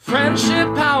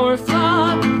Friendship power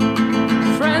flop.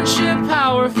 Friendship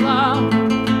power flop.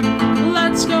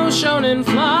 Let's go shonen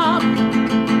flop.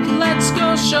 Let's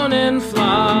go shonen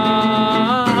flop.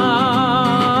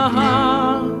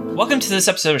 Welcome to this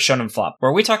episode of Shonen Flop,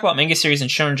 where we talk about manga series in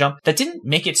Shonen Jump that didn't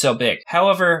make it so big.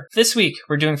 However, this week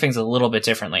we're doing things a little bit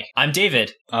differently. I'm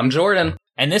David. I'm Jordan.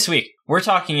 And this week we're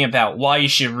talking about why you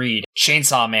should read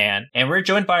Chainsaw Man. And we're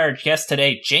joined by our guest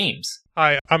today, James.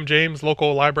 Hi, I'm James,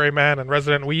 local library man and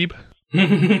resident weeb.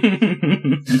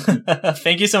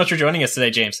 Thank you so much for joining us today,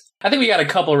 James. I think we got a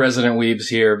couple resident weebs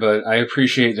here, but I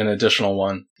appreciate an additional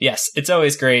one. Yes, it's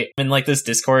always great. In like this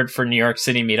Discord for New York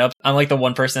City meetups, I'm like the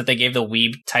one person that they gave the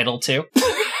weeb title to.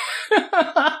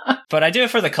 But I do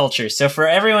it for the culture. So for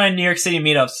everyone in New York City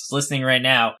meetups listening right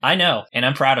now, I know, and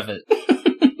I'm proud of it.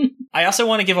 I also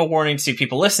want to give a warning to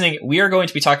people listening. We are going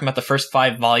to be talking about the first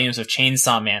 5 volumes of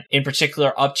Chainsaw Man, in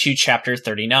particular up to chapter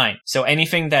 39. So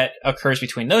anything that occurs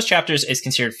between those chapters is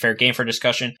considered fair game for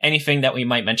discussion. Anything that we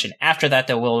might mention after that,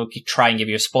 we'll try and give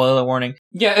you a spoiler warning.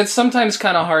 Yeah, it's sometimes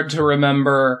kind of hard to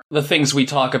remember the things we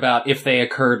talk about if they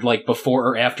occurred like before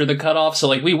or after the cutoff. So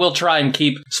like we will try and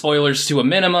keep spoilers to a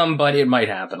minimum, but it might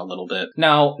happen a little bit.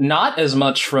 Now, not as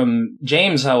much from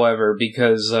James, however,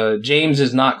 because James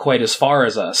is not quite as far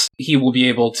as us. He will be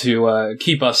able to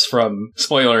keep us from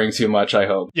spoilering too much, I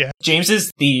hope. Yeah. James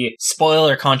is the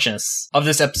spoiler conscious of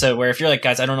this episode, where if you're like,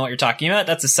 guys, I don't know what you're talking about,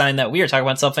 that's a sign that we are talking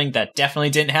about something that definitely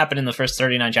didn't happen in the first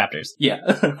 39 chapters. Yeah.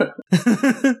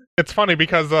 It's funny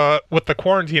because with the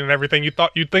quarantine and everything,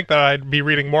 you'd think that I'd be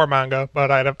reading more manga, but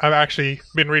I've actually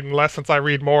been reading less since I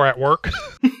read more at work.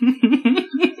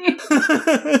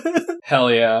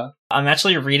 Hell yeah. I'm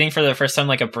actually reading for the first time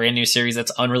like a brand new series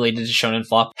that's unrelated to Shonen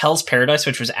Flop, Hell's Paradise,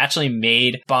 which was actually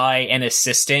made by an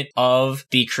assistant of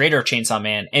the creator of Chainsaw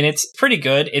Man. And it's pretty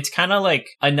good. It's kind of like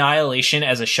Annihilation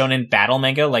as a shonen battle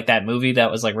manga, like that movie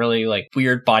that was like really like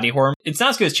weird body horror. It's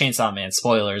not as good as Chainsaw Man,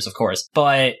 spoilers, of course,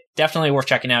 but definitely worth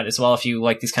checking out as well if you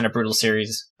like these kind of brutal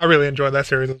series. I really enjoyed that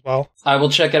series as well. I will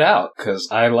check it out, because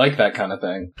I like that kind of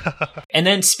thing. And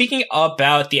then speaking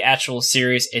about the actual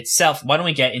series itself, why don't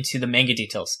we get into the manga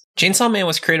details? Chainsaw Man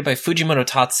was created by Fujimoto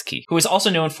Tatsuki, who is also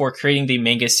known for creating the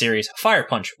manga series Fire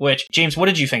Punch, which, James, what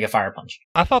did you think of Fire Punch?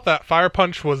 I thought that Fire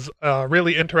Punch was a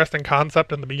really interesting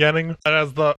concept in the beginning, and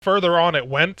as the further on it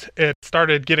went, it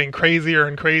started getting crazier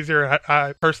and crazier.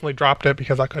 I personally dropped it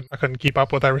because I couldn't keep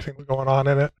up with everything that was going on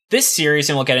in it. This series,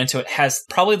 and we'll get into it, has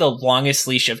probably the longest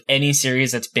leash of any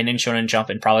series that's been in Shonen Jump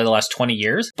in probably the last 20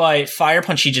 years. But Fire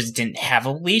Punch, he just didn't have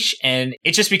a leash, and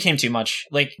it just became too much.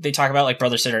 Like, they talk about, like,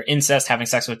 brother-sister incest, having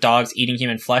sex with dogs, eating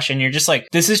human flesh, and you're just like,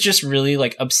 this is just really,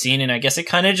 like, obscene, and I guess it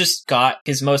kind of just got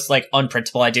his most, like,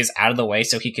 unprintable ideas out of the way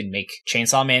so he could make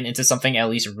Chainsaw Man into something at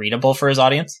least readable for his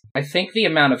audience. I think the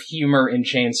amount of humor in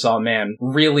Chainsaw Man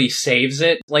really saves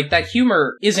it. Like, that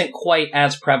humor isn't quite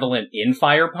as prevalent in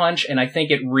Fire Punch, and I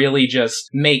think it really just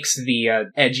makes the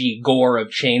edgy gore of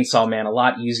Chainsaw Man a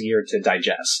lot easier to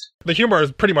digest. The humor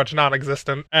is pretty much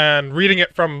non-existent, and reading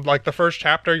it from, like, the first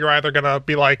chapter, you're either gonna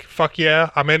be like, fuck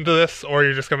yeah, I'm into this, or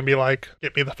you're just gonna be like,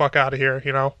 get me the fuck out of here,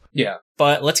 you know? Yeah.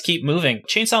 But let's keep moving.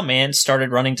 Chainsaw Man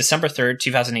started running December 3rd,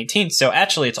 2018, so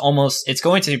actually it's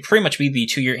going to pretty much be the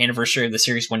 2-year anniversary of the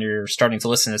series when you're starting to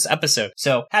listen to this episode.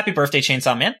 So, happy birthday,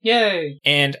 Chainsaw Man. Yay!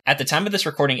 And at the time of this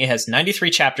recording, it has 93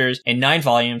 chapters and 9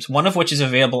 volumes, one of which is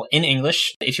available in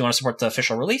English if you want to support the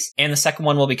official release, and the second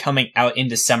one will be coming out in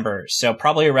December, so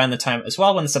probably around the time as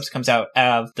well when this episode comes out,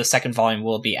 the second volume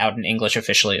will be out in English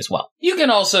officially as well. You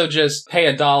can also just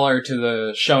pay $1 to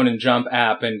the Shonen Jump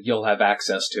app and you'll have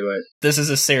access to it. This is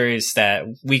a series that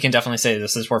we can definitely say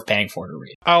this is worth paying for to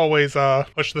read. I always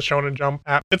push the Shonen Jump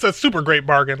app. It's a super great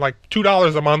bargain, like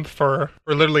 $2 a month for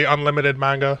literally unlimited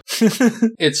manga.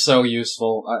 It's so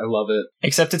useful. I love it.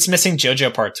 Except it's missing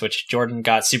JoJo parts, which Jordan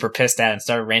got super pissed at and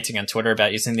started ranting on Twitter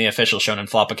about using the official Shonen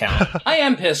Flop account. I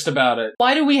am pissed about it.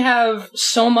 Why do we have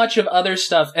so much of other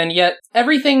stuff and yet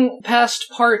everything past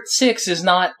part 6 is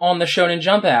not on the Shonen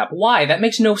Jump app? Why? That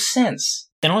makes no sense.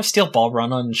 They don't have Steel Ball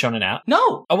run on Shonen app?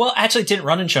 No! Oh, well, actually, it didn't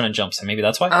run in Shonen Jump, so maybe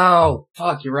that's why. Oh,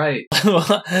 fuck, you're right.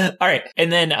 Alright,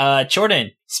 and then,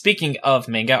 Jordan, speaking of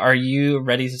manga, are you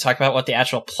ready to talk about what the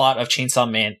actual plot of Chainsaw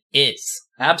Man is?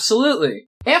 Absolutely.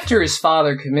 After his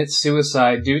father commits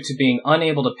suicide due to being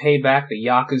unable to pay back the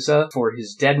Yakuza for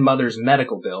his dead mother's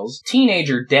medical bills,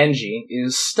 teenager Denji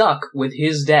is stuck with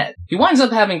his dead. He winds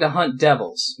up having to hunt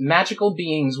devils, magical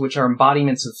beings which are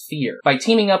embodiments of fear, by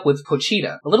teaming up with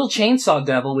Pochita, a little chainsaw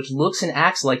devil which looks and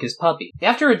acts like his puppy.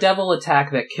 After a devil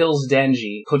attack that kills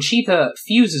Denji, Pochita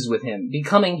fuses with him,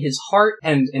 becoming his heart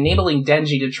and enabling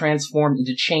Denji to transform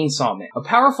into Chainsaw Man, a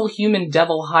powerful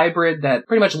human-devil hybrid that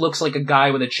pretty much looks like a guy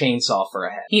with a chainsaw for a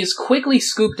ahead. He is quickly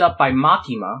scooped up by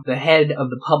Makima, the head of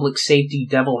the Public Safety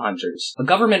Devil Hunters, a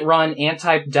government-run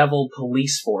anti-devil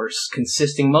police force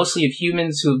consisting mostly of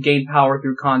humans who have gained power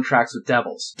through contracts with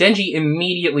devils. Denji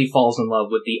immediately falls in love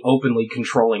with the openly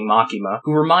controlling Makima,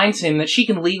 who reminds him that she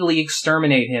can legally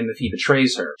exterminate him if he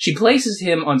betrays her. She places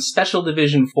him on Special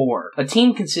Division 4, a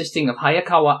team consisting of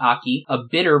Hayakawa Aki, a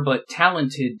bitter but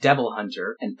talented devil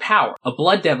hunter, and Power, a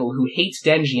blood devil who hates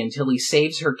Denji until he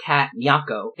saves her cat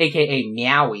Miyako, aka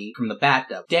Meowie, from the Bat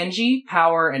Devil. Denji,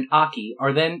 Power, and Aki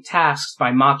are then tasked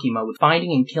by Makima with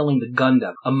finding and killing the Gun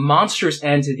Devil, a monstrous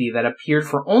entity that appeared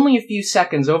for only a few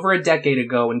seconds over a decade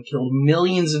ago and killed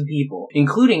millions of people,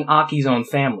 including Aki's own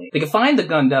family. They can find the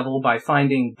Gun Devil by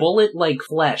finding bullet-like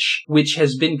flesh, which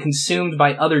has been consumed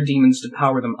by other demons to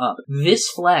power them up. This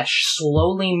flesh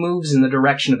slowly moves in the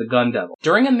direction of the Gun Devil.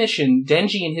 During a mission,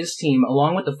 Denji and his team,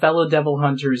 along with the fellow devil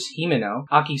hunters Himeno,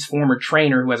 Aki's former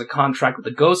trainer who has a contract with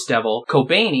the Ghost Devil,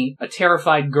 Kobeni, a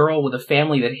terrified girl with a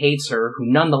family that hates her, who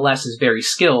nonetheless is very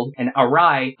skilled, and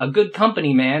Arai, a good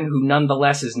company man who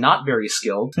nonetheless is not very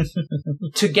skilled.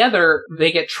 Together,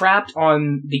 they get trapped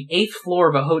on the 8th floor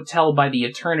of a hotel by the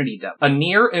Eternity Devil, a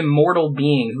near-immortal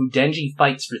being who Denji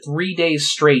fights for 3 days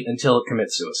straight until it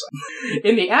commits suicide.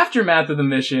 In the aftermath of the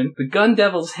mission, the Gun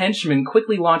Devil's henchmen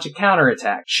quickly launch a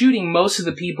counterattack, shooting most of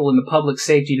the people in the Public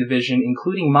Safety Division,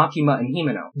 including Makima and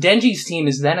Himeno. Denji's team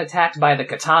is then attacked by the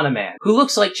Katana Man, who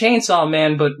looks like Chainsaw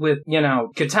Man but with,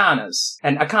 katanas,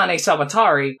 and Akane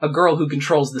Sawatari, a girl who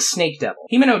controls the Snake Devil.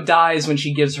 Himeno dies when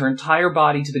she gives her entire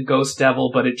body to the Ghost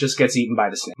Devil, but it just gets eaten by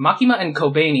the snake. Makima and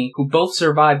Kobeni, who both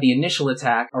survive the initial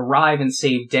attack, arrive and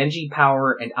save Denji,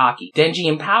 Power, and Aki. Denji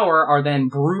and Power are then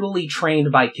brutally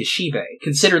trained by Kishibe,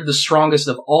 considered the strongest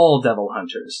of all devil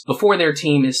hunters, before their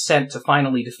team is sent to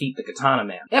finally defeat the Katana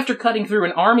Man. After cutting through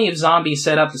an army of zombies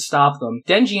set up to stop them,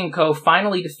 Denji and Ko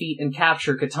finally defeat and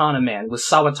capture Katana Man, with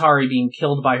Sawatari being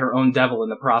killed by her own devil in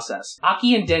the process.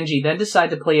 Aki and Denji then decide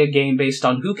to play a game based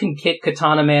on who can kick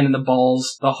Katana Man in the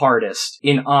balls the hardest,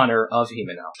 in honor of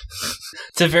Himeno.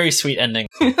 It's a very sweet ending.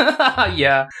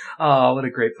 Yeah. Oh, what a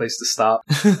great place to stop.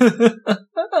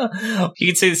 You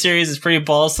could say the series is pretty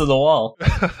balls to the wall.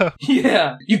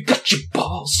 Yeah. You got your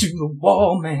balls to the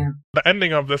wall, man. The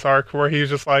ending of this arc where he's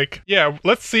just like, yeah,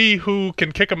 let's see who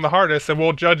can kick him the hardest and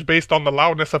we'll judge based on the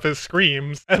loudness of his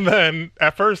screams. And then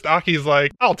at first Aki's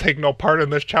like, I'll take no part in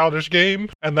this childish game.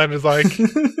 And then is like,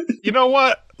 you know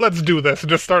what? Let's do this. And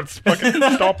just starts fucking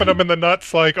stomping him in the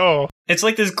nuts like, oh. It's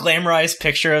like this glamorized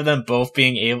picture of them both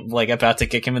being about to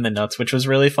kick him in the nuts, which was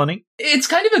really funny. It's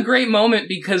kind of a great moment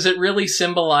because it really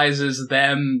symbolizes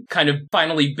them kind of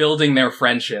finally building their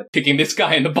friendship, kicking this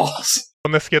guy in the balls.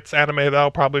 When this gets anime,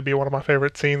 that'll probably be one of my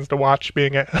favorite scenes to watch,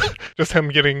 being just him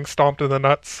getting stomped in the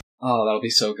nuts. Oh, that'll be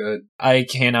so good. I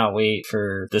cannot wait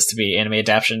for this to be anime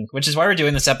adaptation, which is why we're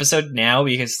doing this episode now,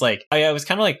 because, I was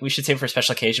kind of like, we should save it for a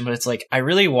special occasion, but it's like, I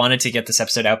really wanted to get this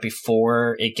episode out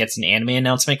before it gets an anime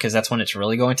announcement, because that's when it's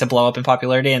really going to blow up in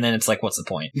popularity, and then it's like, what's the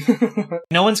point?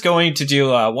 No one's going to do,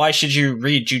 why should you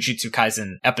read Jujutsu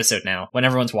Kaisen episode now, when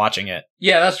everyone's watching it?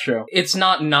 Yeah, that's true. It's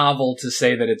not novel to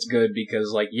say that it's good,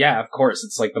 because, yeah, of course,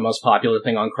 it's the most popular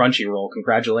thing on Crunchyroll.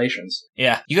 Congratulations.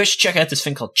 Yeah, you guys should check out this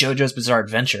thing called JoJo's Bizarre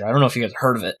Adventure. I don't know if you guys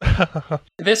heard of it.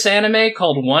 This anime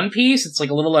called One Piece, it's a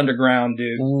little underground,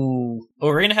 dude. Ooh. Well,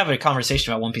 we're going to have a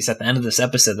conversation about One Piece at the end of this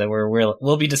episode that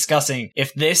we'll be discussing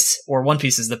if this or One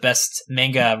Piece is the best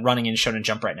manga running in Shonen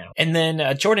Jump right now. And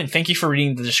then, Jordan, thank you for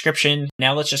reading the description.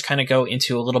 Now let's just kind of go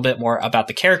into a little bit more about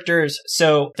the characters.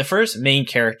 So the first main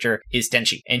character is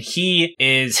Denji, and he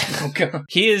is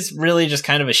he is really just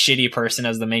kind of a shitty person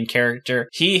as the main character.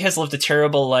 He has lived a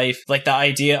terrible life. The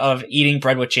idea of eating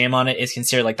bread with jam on it is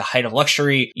considered the height of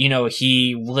luxury.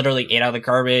 He literally ate out of the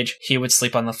garbage. He would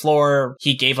sleep on the floor.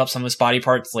 He gave up some of his body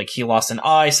parts, he lost an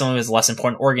eye, some of his less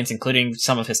important organs, including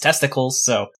some of his testicles,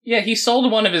 so. Yeah, he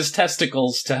sold one of his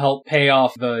testicles to help pay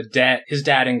off the debt his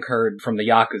dad incurred from the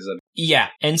Yakuza. Yeah,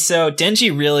 and so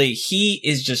Denji really, he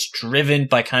is just driven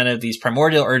by kind of these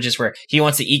primordial urges where he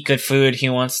wants to eat good food, he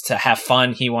wants to have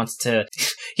fun,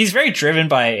 he's very driven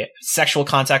by sexual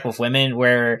contact with women,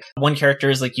 where one character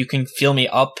is you can feel me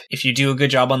up if you do a good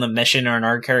job on the mission, or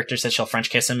another character says she'll French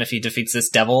kiss him if he defeats this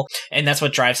devil, and that's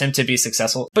what drives him to be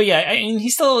successful. But yeah, I mean,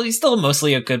 he's still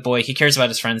mostly a good boy. He cares about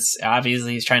his friends.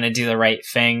 Obviously, he's trying to do the right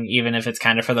thing, even if it's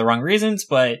kind of for the wrong reasons,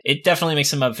 but it definitely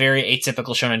makes him a very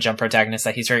atypical Shonen Jump protagonist,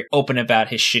 that he's very open open about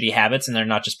his shitty habits and they're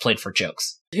not just played for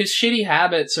jokes. His shitty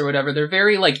habits or whatever, they're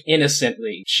very, like,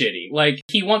 innocently shitty. Like,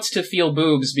 he wants to feel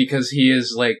boobs because he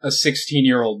is, like, a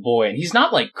 16-year-old boy. And he's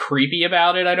not, like, creepy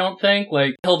about it, I don't think.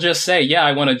 Like, he'll just say, yeah,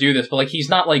 I want to do this. But, like, he's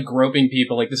not, like, groping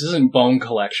people. Like, this isn't Bone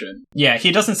Collection. Yeah,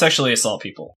 he doesn't sexually assault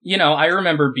people. You know, I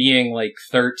remember being, like,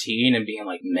 13 and being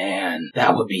like, man,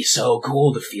 that would be so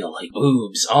cool to feel like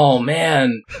boobs. Oh,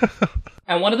 man.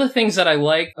 And one of the things that I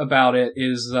like about it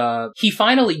is he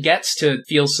finally gets to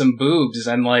feel some boobs,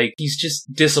 and, like, he's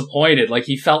just disappointed. Like,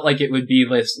 he felt like it would be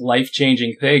this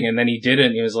life-changing thing, and then he didn't,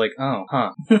 and he was like, oh,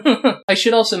 huh. I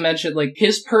should also mention, like,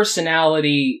 his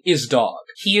personality is dog.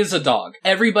 He is a dog.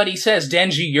 Everybody says,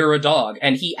 Denji, you're a dog,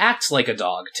 and he acts like a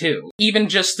dog, too. Even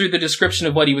just through the description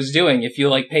of what he was doing, if you,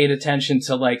 like, paid attention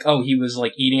to, like, oh, he was,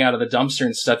 like, eating out of the dumpster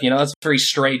and stuff, you know, that's very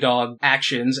stray dog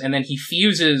actions, and then he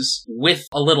fuses with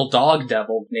a little dog devil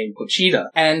named Pochita.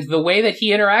 And the way that he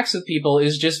interacts with people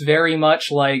is just very much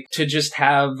like to just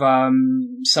have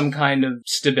some kind of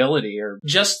stability, or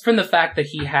just from the fact that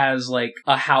he has like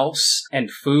a house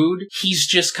and food, he's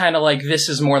just kind of like, this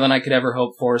is more than I could ever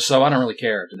hope for, so I don't really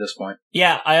care at this point.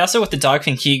 Yeah, I also, with the dog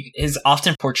thing, he is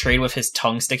often portrayed with his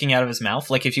tongue sticking out of his mouth.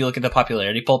 Like, if you look at the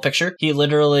popularity poll picture, he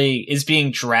literally is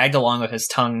being dragged along with his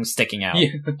tongue sticking out,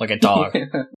 like a dog.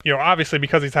 You know, obviously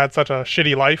because he's had such a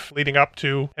shitty life leading up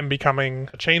to him becoming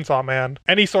a Chainsaw Man,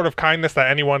 any sort of kindness that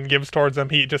anyone gives towards him,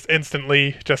 he just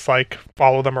instantly just like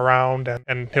follow them around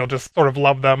and he'll just sort of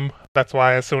love them. That's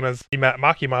why as soon as he met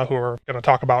Makima, who we're going to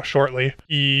talk about shortly,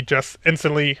 he just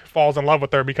instantly falls in love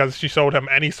with her because she showed him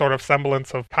any sort of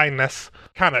semblance of kindness.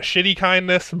 Kind of shitty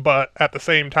kindness, but at the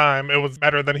same time, it was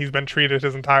better than he's been treated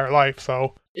his entire life,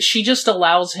 so... She just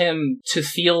allows him to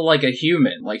feel like a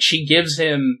human. Like, she gives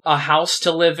him a house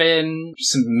to live in,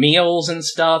 some meals and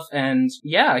stuff, and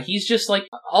yeah, he's just like,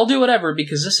 I'll do whatever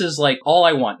because this is like all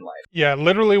I want in life. Yeah,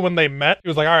 literally when they met, he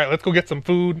was like, alright, let's go get some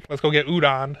food, let's go get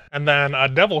udon, and then a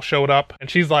devil showed up, and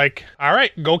she's like,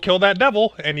 alright, go kill that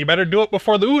devil, and you better do it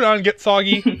before the udon gets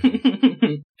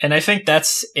soggy. And I think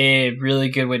that's a really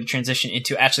good way to transition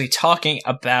into actually talking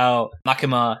about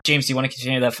Makima. James, do you want to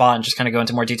continue that thought and just kind of go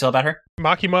into more detail about her?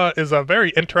 Makima is a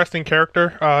very interesting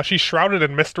character. She's shrouded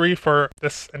in mystery for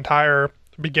this entire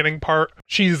beginning part.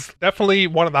 She's definitely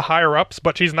one of the higher ups,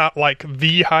 but she's not like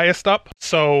the highest up.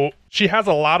 So she has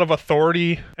a lot of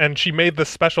authority, and she made this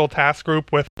special task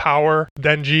group with Power,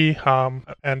 Denji,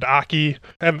 and Aki,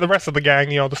 and the rest of the gang,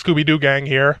 you know, the Scooby-Doo gang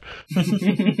here.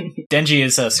 Denji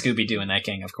is Scooby-Doo in that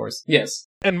gang, of course. Yes.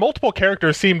 And multiple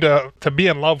characters seem to be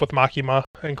in love with Makima,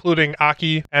 including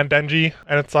Aki and Denji,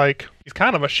 and it's like, he's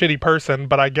kind of a shitty person,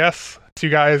 but I guess you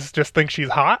guys just think she's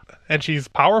hot and she's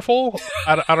powerful?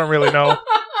 I don't really know.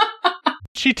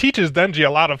 She teaches Denji a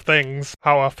lot of things,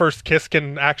 how a first kiss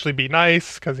can actually be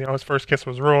nice, because, you know, his first kiss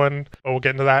was ruined, but we'll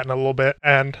get into that in a little bit.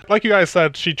 And like you guys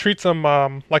said, she treats him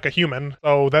like a human,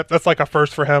 so that's like a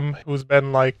first for him, who's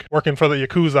been, like, working for the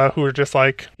Yakuza, who are just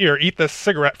like, here, eat this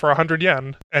cigarette for 100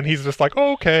 yen. And he's just like,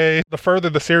 oh, okay. The further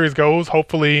the series goes,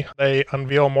 hopefully they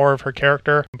unveil more of her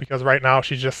character, because right now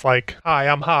she's just like, hi,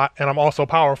 I'm hot, and I'm also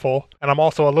powerful, and I'm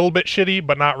also a little bit shitty,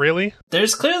 but not really.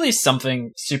 There's clearly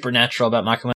something supernatural about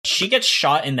Makima. She gets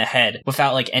shot in the head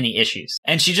without like any issues,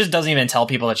 and she just doesn't even tell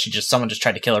people that someone just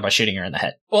tried to kill her by shooting her in the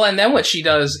head. Well, and then what she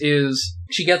does is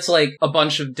she gets like a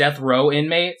bunch of death row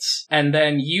inmates and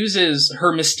then uses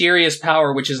her mysterious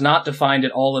power, which is not defined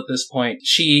at all at this point.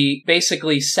 She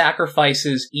basically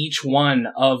sacrifices each one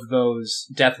of those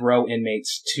death row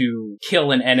inmates to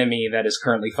kill an enemy that is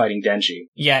currently fighting Denji.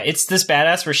 Yeah, it's this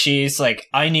badass where she's like,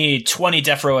 I need 20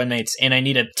 death row inmates and I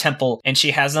need a temple, and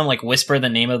she has them like whisper the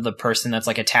name of the person that's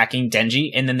like attacking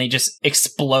Denji, and then they just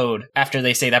explode after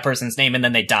they say that person's name, and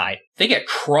then they die. They get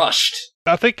crushed.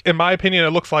 I think, in my opinion,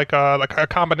 it looks like a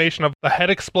combination of the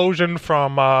head explosion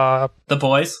from The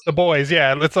Boys. The Boys,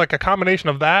 yeah, it's like a combination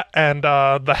of that and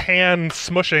the hand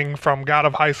smushing from God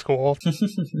of High School.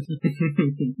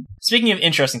 Speaking of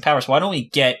interesting powers, why don't we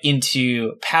get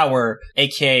into Power,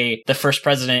 aka the first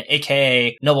president,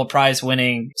 aka Nobel Prize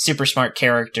winning super smart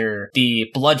character,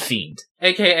 the Blood Fiend.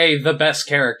 AKA the best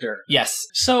character. Yes.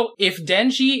 So, if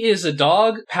Denji is a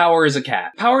dog, Power is a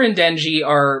cat. Power and Denji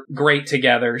are great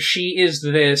together. She is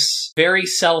this very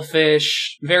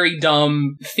selfish, very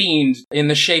dumb fiend in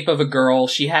the shape of a girl.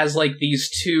 She has, like, these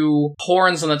two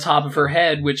horns on the top of her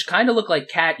head, which kind of look like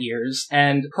cat ears,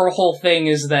 and her whole thing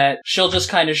is that she'll just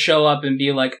kind of show up and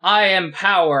be like, I am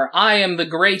Power, I am the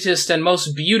greatest and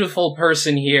most beautiful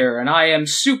person here, and I am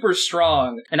super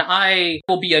strong, and I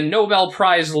will be a Nobel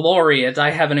Prize laureate, it.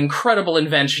 I have an incredible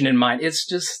invention in mind. It's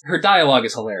just, her dialogue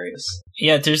is hilarious.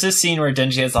 Yeah, there's this scene where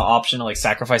Denji has the option to like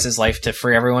sacrifice his life to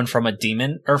free everyone from a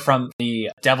demon, or from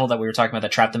the devil that we were talking about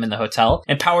that trapped them in the hotel.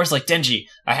 And Power's like, Denji,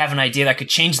 I have an idea that could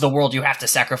change the world. You have to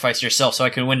sacrifice yourself so I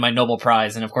can win my Nobel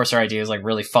Prize. And of course, our idea is like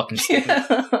really fucking stupid.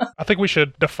 I think we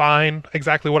should define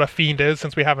exactly what a fiend is,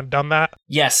 since we haven't done that.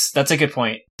 Yes, that's a good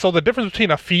point. So the difference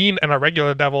between a fiend and a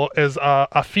regular devil is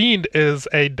a fiend is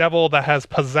a devil that has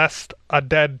possessed a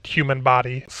dead human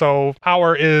body. So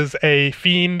Power is a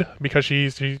fiend because she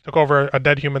took over a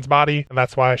dead human's body, and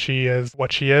that's why she is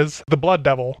what she is. The blood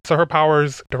devil. So her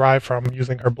powers derive from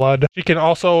using her blood. She can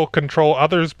also control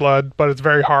others' blood, but it's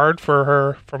very hard for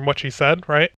her, from what she said,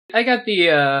 right? I got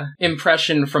the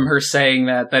impression from her saying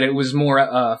that it was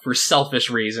more for selfish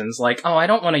reasons. Like, oh, I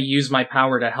don't want to use my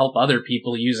power to help other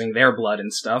people using their blood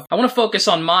and stuff. I want to focus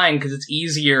on mine because it's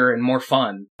easier and more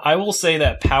fun. I will say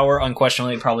that Power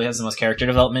unquestionably probably has the most character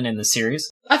development in the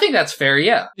series. I think that's fair,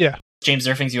 yeah. Yeah. James,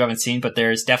 there are things you haven't seen, but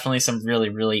there's definitely some really,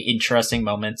 really interesting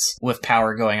moments with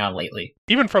Power going on lately.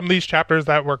 Even from these chapters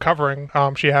that we're covering,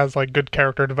 she has like good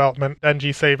character development.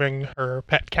 Denji saving her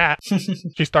pet cat.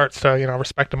 She starts to,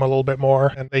 respect him a little bit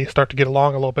more, and they start to get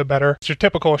along a little bit better. It's your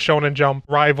typical Shonen Jump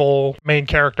rival main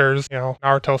characters,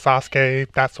 Naruto,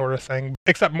 Sasuke, that sort of thing,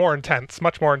 except more intense,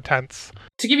 much more intense.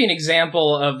 To give you an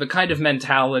example of the kind of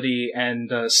mentality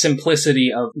and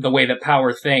simplicity of the way that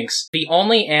Power thinks, the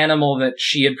only animal that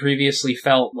she had previously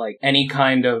felt like any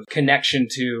kind of connection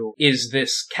to is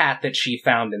this cat that she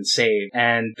found and saved.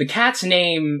 And the cat's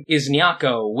name is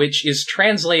Nyako, which is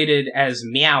translated as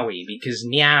Meowie, because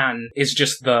Nyan is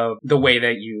just the way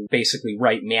that you basically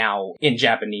write meow in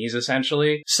Japanese,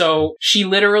 essentially. So she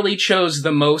literally chose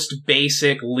the most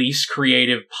basic, least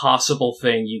creative possible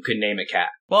thing you could name a cat.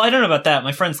 Well, I don't know about that.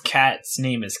 My friend's cat's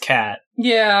name is Cat.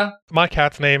 Yeah. My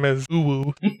cat's name is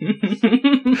Uwu.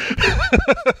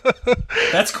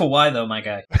 That's kawaii, though, my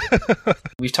guy.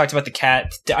 We've talked about the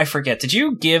cat. I forget. Did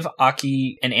you give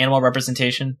Aki an animal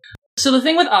representation? So the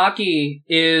thing with Aki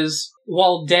is,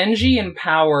 while Denji and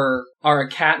Power are a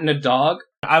cat and a dog...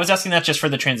 I was asking that just for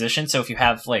the transition, so if you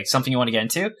have, something you want to get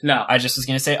into... No. I just was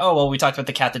going to say, oh, well, we talked about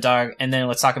the cat, the dog, and then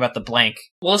let's talk about the blank.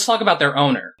 Well, let's talk about their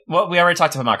owner. Well, we already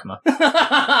talked about Makima.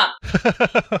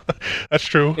 That's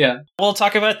true. Yeah. We'll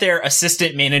talk about their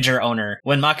assistant manager owner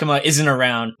when Makima isn't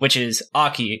around, which is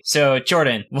Aki. So,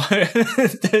 Jordan,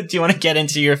 do you want to get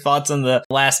into your thoughts on the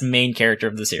last main character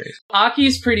of the series?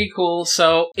 Aki's pretty cool.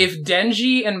 So, if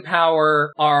Denji and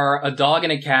Power are a dog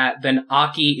and a cat, then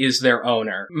Aki is their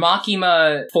owner.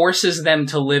 Makima forces them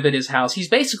to live at his house. He's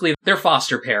basically their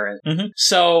foster parent. Mm-hmm.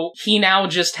 So, he now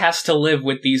just has to live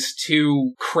with these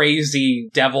two crazy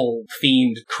devil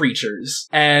fiend creatures.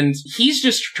 And he's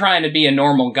just trying to be a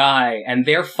normal guy, and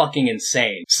they're fucking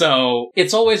insane. So,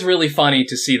 it's always really funny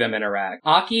to see them interact.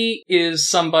 Aki is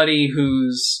somebody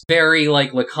who's very,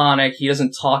 laconic. He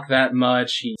doesn't talk that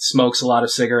much. He smokes a lot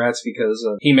of cigarettes because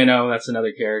of Himeno. That's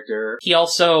another character. He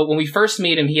also, when we first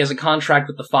meet him, he has a contract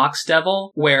with the Fox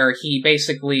Devil, where he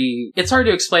basically, it's hard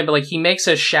to explain, but he makes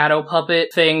a shadow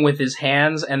puppet thing with his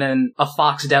hands, and then a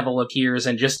Fox Devil appears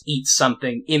and just eats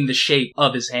something in the shape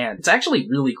of his hand. It's actually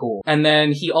really cool. And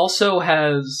then he also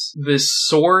has this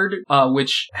sword,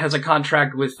 which has a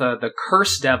contract with the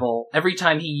Curse Devil. Every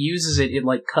time he uses it, it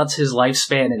cuts his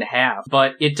lifespan in half.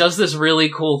 But it does this really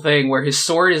cool thing where his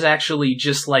sword is actually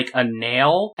just a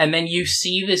nail, and then you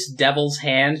see this devil's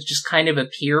hand just kind of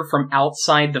appear from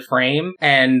outside the frame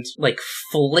and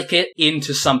flick it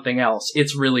into something else.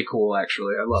 It's really cool,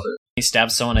 actually. I love it. He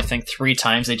stabs someone, I think, 3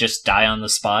 times. They just die on the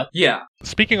spot. Yeah.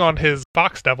 Speaking on his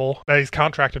Fox Devil that he's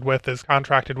contracted with is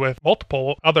contracted with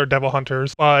multiple other devil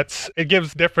hunters, but it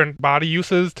gives different body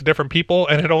uses to different people,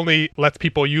 and it only lets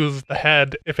people use the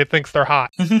head if it thinks they're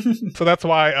hot. So that's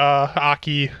why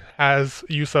Aki has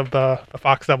use of the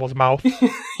Fox Devil's mouth.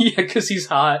 Yeah, because he's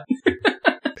hot.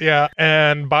 Yeah,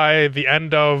 and by the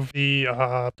end of the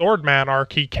Swordman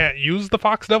arc, he can't use the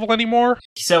Fox Devil anymore.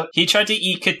 So he tried to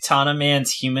eat Katana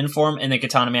Man's human form, and then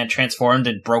Katana Man transformed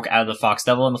and broke out of the Fox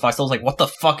Devil, and the Fox Devil was like, what the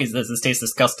fuck is this? This tastes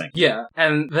disgusting. Yeah,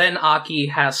 and then Aki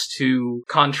has to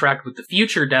contract with the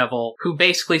Future Devil, who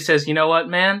basically says, you know what,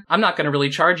 man? I'm not going to really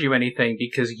charge you anything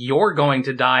because you're going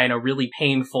to die in a really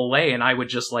painful way, and I would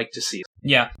just like to see it.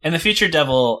 Yeah, and the Future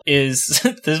Devil is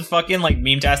this fucking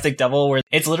meme-tastic devil where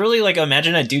it's literally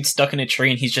imagine a dude stuck in a tree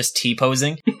and he's just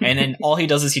T-posing, and then all he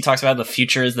does is he talks about the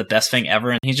future is the best thing ever,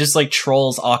 and he just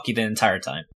trolls Aki the entire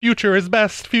time. Future is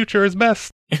best, future is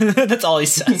best. That's all he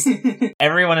says.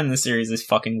 Everyone in the series is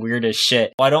fucking weird as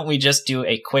shit. Why don't we just do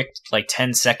a quick,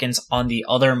 10 seconds on the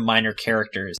other minor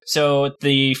characters? So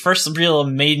the first real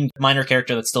main minor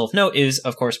character that's still of note is,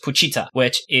 of course, Pochita,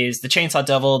 which is the Chainsaw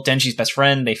Devil, Denji's best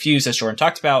friend. They fuse, as Jordan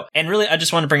talked about. And really, I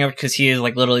just want to bring up because he is,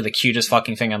 literally the cutest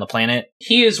fucking thing on the planet.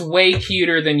 He is way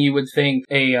cuter than you would think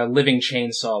a living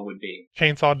chainsaw would be.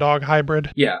 Chainsaw dog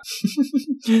hybrid. Yeah.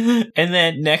 And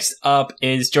then next up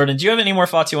is Jordan. Do you have any more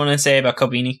thoughts you want to say about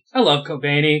Kobeni? I love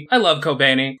Kobeni. I love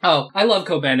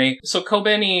Kobeni. So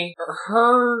Kobeni,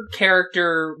 her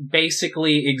character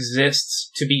basically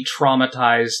exists to be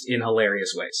traumatized in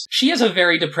hilarious ways. She has a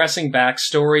very depressing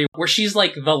backstory where she's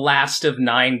the last of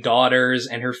 9 daughters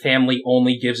and her family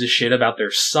only gives a shit about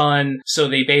their son. So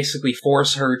they basically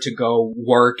force her to go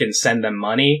work and send them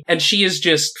money. And she is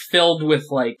just filled with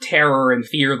terror and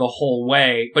fear the whole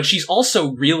way. But she's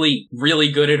also really,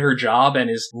 really good at her job and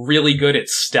is really good at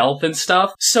stealth and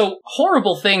stuff. So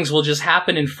horrible things will just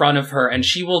happen in front of her and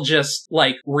she will just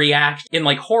react in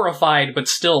horrified but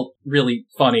still really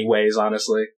funny ways,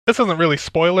 honestly. This isn't really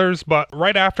spoilers, but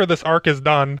right after this arc is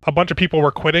done, a bunch of people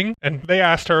were quitting and they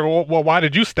asked her, well, why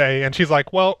did you stay? And she's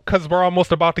like, well, because we're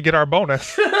almost about to get our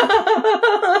bonus.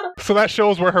 So that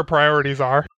shows where her priorities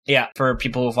are. Yeah, for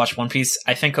people who've watched One Piece,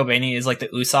 I think Kobeni is the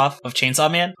Usopp of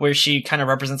Chainsaw Man, where she kind of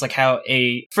represents how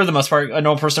for the most part, a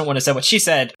normal person would have said what she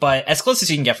said, but as close as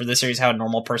you can get for this series, how a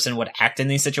normal person would act in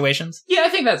these situations. Yeah, I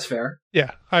think that's fair.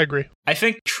 Yeah, I agree. I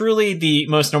think truly the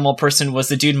most normal person was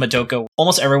the dude Madoka.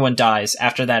 Almost everyone dies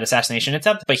after that assassination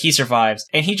attempt, but he survives,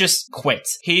 and he just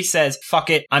quits. He says, fuck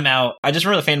it, I'm out. I just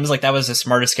remember the fandom was that was the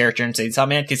smartest character in Chainsaw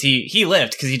Man, because he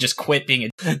lived, because he just quit being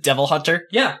a devil hunter.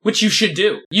 Yeah, which you should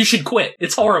do. You should quit.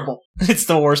 It's horrible. It's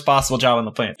the worst possible job on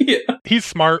the planet. Yeah. He's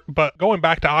smart, but going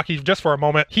back to Aki just for a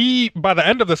moment, by the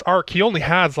end of this arc, he only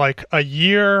has a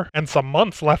year and some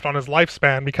months left on his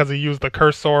lifespan because he used the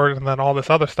curse sword and then all this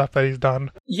other stuff that he's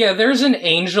done. Yeah, there's an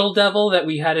angel devil that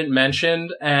we hadn't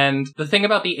mentioned, and the thing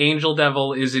about the angel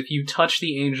devil is if you touch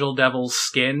the angel devil's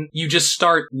skin, you just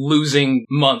start losing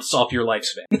months off your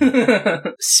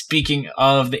lifespan. Speaking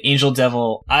of the angel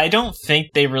devil, I don't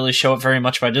think they really show it very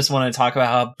much, but I just want to talk about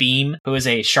how Beam, who is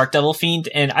a shark devil fiend,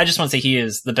 and I just want to say he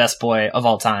is the best boy of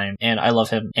all time, and I love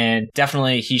him, and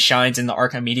definitely he shines in the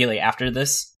arc immediately after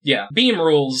this. Yeah, Beam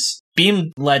rules.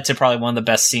 Beam led to probably one of the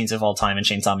best scenes of all time in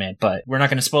Chainsaw Man, but we're not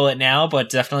going to spoil it now, but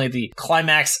definitely the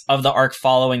climax of the arc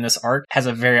following this arc has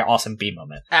a very awesome Beam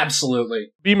moment.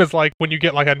 Absolutely. Beam is when you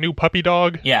get a new puppy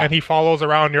dog, yeah, and he follows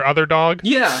around your other dog.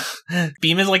 Yeah.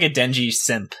 Beam is like a Denji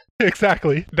simp.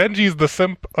 Exactly. Denji's the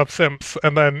simp of simps,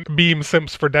 and then Beam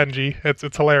simps for Denji.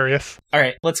 It's hilarious.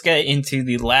 Alright, let's get into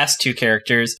the last 2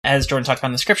 characters. As Jordan talked about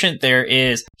in the description, there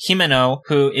is Himeno,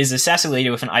 who is a sassy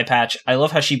lady with an eye patch. I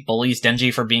love how she bullies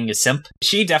Denji for being a simp.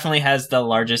 She definitely has the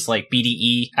largest,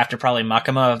 BDE after probably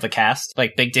Makima of the cast.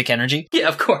 Big dick energy. Yeah,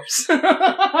 of course.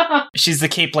 She's the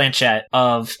Cate Blanchett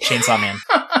of Chainsaw Man.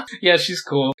 Yeah, she's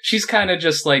cool. She's kind of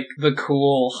just the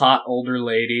cool, hot older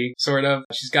lady, sort of.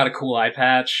 She's got a cool eye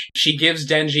patch. She gives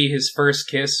Denji his first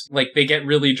kiss. They get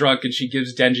really drunk and she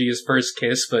gives Denji his first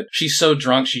kiss, but she's so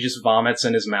drunk she just vomits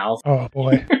in his mouth. Oh,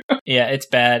 boy. Yeah, it's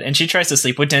bad. And she tries to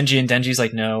sleep with Denji, and Denji's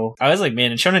like, no. I was like,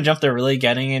 man, in Shonen Jump, they're really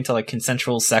getting into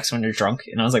consensual sex when you're drunk.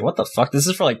 And I was like, what the fuck? This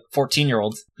is for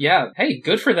 14-year-olds. Yeah, hey,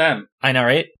 good for them. I know,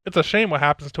 right? It's a shame what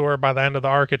happens to her by the end of the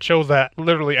arc. It shows that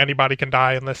literally anybody can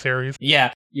die in this series.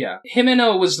 Yeah. Yeah.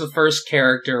 Himeno was the first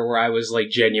character where I was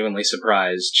genuinely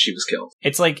surprised she was killed.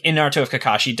 It's like in Naruto if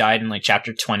Kakashi died in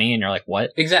chapter 20 and you're like,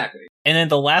 what? Exactly. And then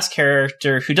the last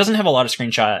character who doesn't have a lot of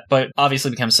screenshot, but obviously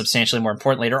becomes substantially more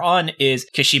important later on is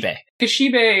Kishibe.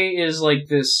 Kishibe is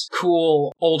this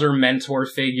cool older mentor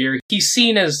figure. He's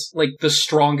seen as the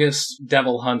strongest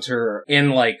devil hunter in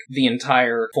the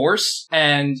entire force.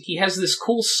 And he has this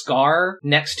cool scar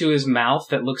next to his mouth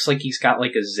that looks like he's got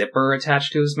a zipper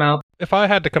attached to his mouth. If I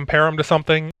had to compare him to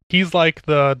something, he's like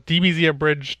the DBZ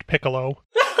abridged Piccolo.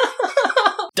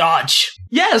 Dodge!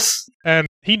 Yes! And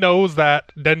he knows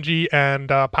that Denji and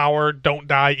Power don't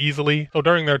die easily. So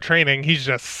during their training, he's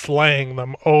just slaying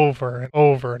them over and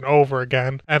over and over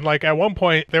again. And at one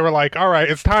point, they were like, all right,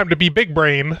 it's time to be big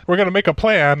brain. We're going to make a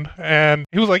plan. And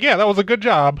he was like, yeah, that was a good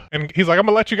job. And he's like, I'm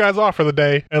going to let you guys off for the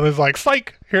day. And he's like,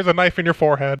 psych, here's a knife in your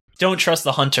forehead. Don't trust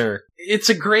the hunter. It's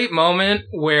a great moment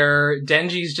where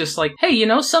Denji's just hey, you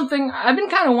know something? I've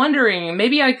been kind of wondering,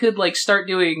 maybe I could start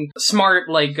doing smart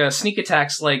sneak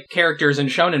attacks characters in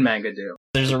shonen manga do.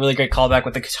 There's a really great callback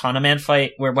with the Katana Man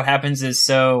fight where what happens is,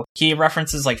 so he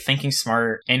references like thinking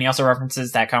smart, and he also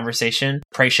references that conversation,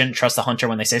 prey shouldn't trust the hunter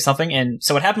when they say something. And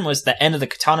so what happened was the end of the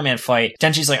Katana Man fight,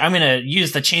 Denji's like, I'm gonna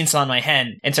use the chainsaw on my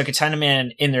hen. And so Katana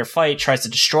Man in their fight tries to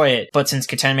destroy it. But since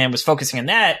Katana Man was focusing on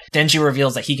that, Denji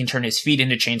reveals that he can turn his feet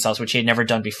into chainsaws, which he had never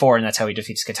done before. And that's how he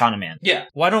defeats Katana Man. Yeah.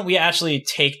 Why don't we actually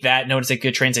take that note as a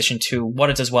good transition to what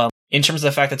it does well? In terms of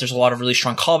the fact that there's a lot of really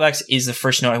strong callbacks is the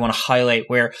first note I want to highlight,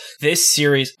 where this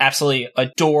series absolutely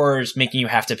adores making you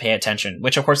have to pay attention,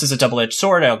 which of course is a double-edged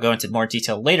sword. I'll go into more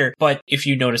detail later. But if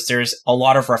you notice, there's a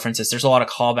lot of references, there's a lot of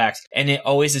callbacks, and it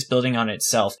always is building on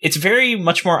itself. It's very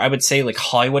much more, I would say, like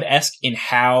Hollywood-esque in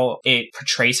how it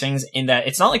portrays things, in that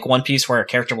it's not like One Piece where a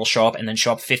character will show up and then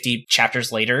show up 50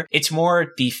 chapters later. It's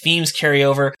more the themes carry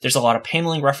over. There's a lot of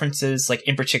paneling references, like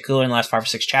in particular in the last 5 or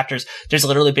 6 chapters. There's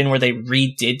literally been where they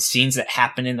redid scenes that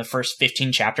happened in the first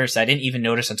 15 chapters that I didn't even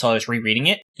notice until I was rereading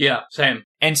it. Yeah, same.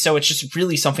 And so it's just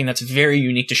really something that's very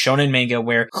unique to shonen manga,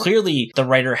 where clearly the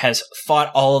writer has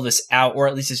thought all of this out, or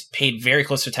at least has paid very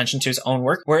close attention to his own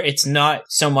work, where it's not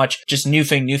so much just new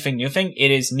thing.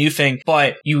 It is new thing,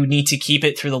 but you need to keep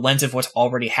it through the lens of what's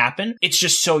already happened. It's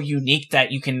just so unique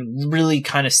that you can really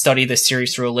kind of study this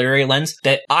series through a literary lens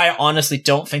that I honestly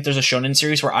don't think there's a shonen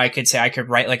series where I could say I could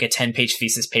write like a 10-page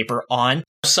thesis paper on.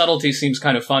 Subtlety seems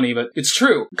kind of funny, but it's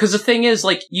true. Because the thing is,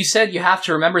 like, you said you have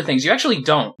to remember things. You actually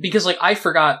don't. Because, like, I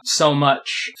forgot so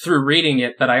much through reading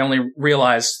it that I only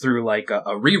realized through, like,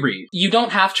 a reread. You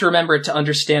don't have to remember it to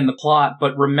understand the plot,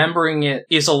 but remembering it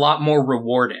is a lot more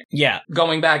rewarding. Yeah.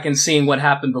 Going back and seeing what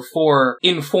happened before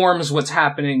informs what's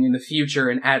happening in the future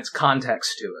and adds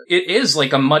context to it. It is,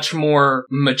 like, a much more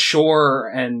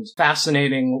mature and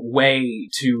fascinating way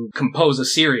to compose a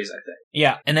series, I think.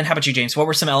 Yeah. And then how about you, James? What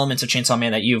were some elements of Chainsaw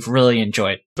Man that you've really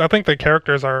enjoyed? I think the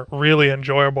characters are really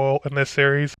enjoyable in this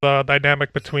series. The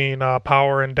dynamic between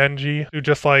Power and Denji, who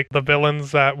just like the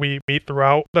villains that we meet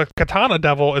throughout. The Katana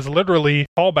Devil is literally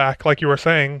callback, like you were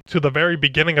saying, to the very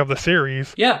beginning of the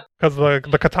series. Yeah. Because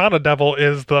the Katana Devil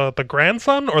is the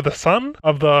grandson or the son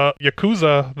of the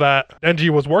Yakuza that Denji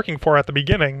was working for at the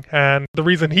beginning. And the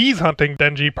reason he's hunting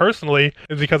Denji personally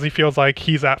is because he feels like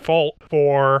he's at fault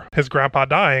for his grandpa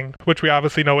dying, which we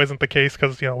obviously know isn't the case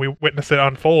because, you know, we witness it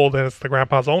unfold and it's the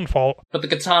grandpa's own fault. But the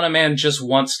Katana Man just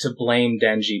wants to blame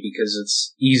Denji because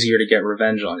it's easier to get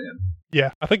revenge on him.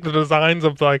 Yeah, I think the designs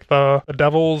of like the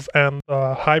devils and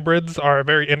the hybrids are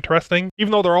very interesting,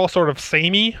 even though they're all sort of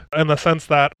samey in the sense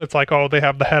that it's like, oh, they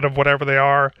have the head of whatever they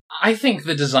are. I think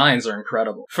the designs are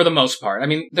incredible for the most part. I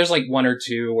mean, there's like one or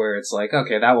two where it's like,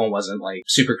 okay, that one wasn't like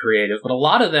super creative, but a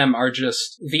lot of them are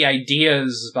just, the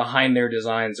ideas behind their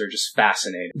designs are just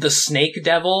fascinating. The Snake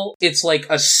Devil, it's like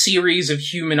a series of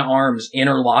human arms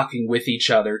interlocking with each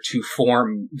other to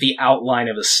form the outline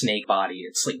of a snake body.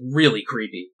 It's like really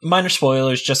creepy. Minor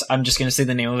spoilers, I'm just gonna say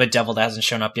the name of a devil that hasn't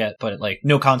shown up yet, but like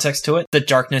no context to it. The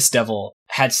Darkness Devil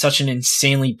had such an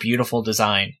insanely beautiful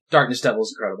design. Darkness Devil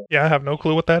is incredible. Yeah, I have no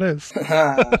clue what that is.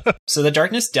 So the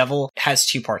Darkness Devil has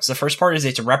 2 parts. The first part is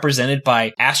it's represented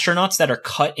by astronauts that are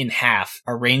cut in half,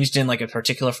 arranged in like a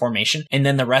particular formation, and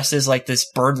then the rest is like this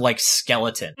bird-like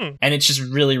skeleton. And it's just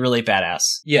really, really badass.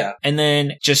 Yeah. And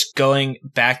then just going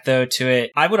back though to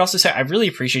it, I would also say I really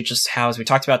appreciate just how, as we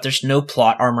talked about, there's no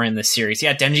plot armor in this series.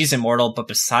 Yeah, Denji's immortal, but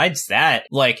besides that,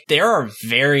 like, there are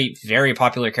very, very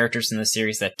popular characters in this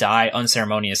series that die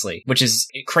unceremoniously, which is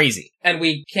crazy. And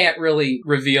we can't really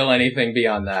reveal anything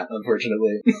beyond that,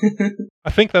 unfortunately.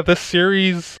 I think that this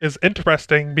series is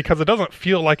interesting because it doesn't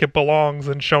feel like it belongs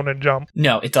in Shonen Jump.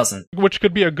 No, it doesn't. Which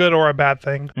could be a good or a bad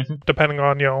thing, depending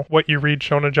on, you know, what you read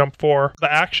Shonen Jump for.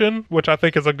 The action, which I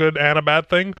think is a good and a bad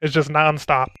thing, is just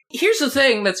nonstop. Here's the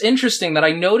thing that's interesting that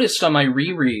I noticed on my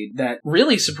reread that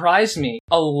really surprised me.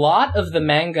 A lot of the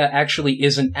manga actually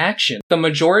isn't action. The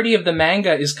majority of the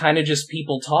manga is kind of just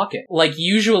people talking. Like,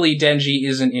 usually Denji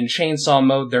isn't in chainsaw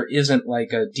mode, there isn't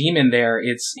like a demon there,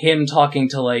 it's him talking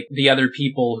to like the other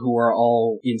people who are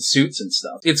all in suits and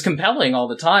stuff. It's compelling all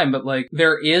the time, but like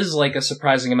there is like a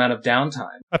surprising amount of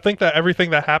downtime. I think that everything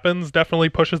that happens definitely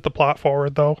pushes the plot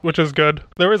forward though, which is good.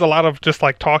 There is a lot of just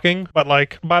like talking, but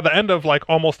like by the end of like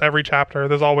almost every chapter,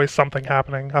 there's always something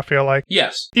happening, I feel like.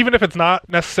 Yes. Even if it's not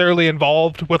necessarily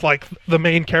involved with like the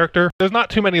main character, there's not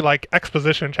too many like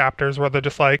exposition chapters where they're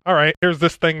just like, all right, here's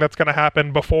this thing that's going to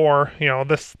happen before, you know,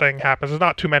 this thing happens. There's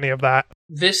not too many of that.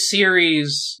 This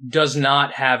series does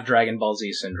not have Dragon Ball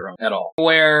Z syndrome at all,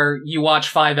 where you watch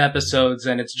 5 episodes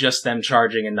and it's just them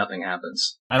charging and nothing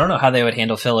happens. I don't know how they would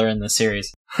handle filler in this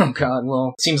series. Oh god,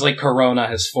 well, it seems like Corona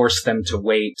has forced them to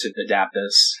wait to adapt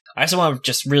this. I also want to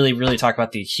just really, really talk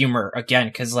about the humor again,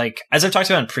 because like, as I've talked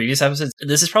about in previous episodes,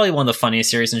 this is probably one of the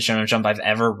funniest series in Shonen Jump I've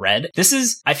ever read. This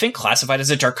is, I think, classified as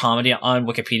a dark comedy on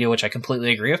Wikipedia, which I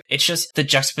completely agree with. It's just the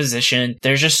juxtaposition.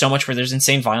 There's just so much where there's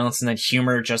insane violence and then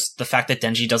humor, just the fact that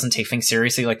Denji doesn't take things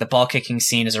seriously. Like the ball kicking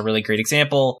scene is a really great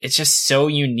example. It's just so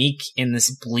unique in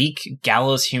this bleak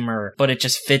gallows humor, but it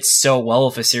just fits so well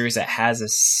with a series that has a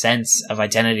sense of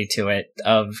identity to it,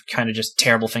 of kind of just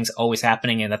terrible things always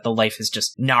happening and that the life is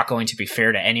just not going to be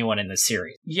fair to anyone in this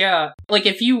series. Yeah, like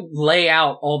if you lay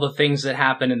out all the things that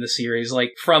happen in the series,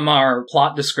 like from our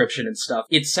plot description and stuff,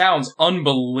 it sounds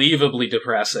unbelievably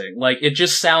depressing. Like it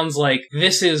just sounds like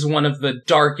this is one of the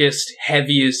darkest,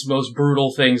 heaviest, most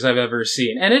brutal things I've ever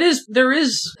seen. And there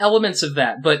is elements of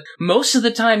that, but most of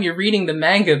the time you're reading the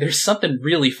manga, there's something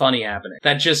really funny happening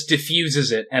that just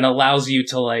diffuses it and allows you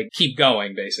to like keep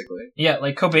going, basically. Yeah,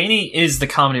 like Kobeni is the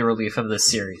comedy relief of this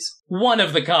series. One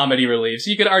of the comedy reliefs.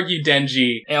 You could argue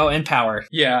Denji. Oh, and Power.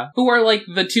 Yeah. Who are like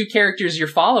the two characters you're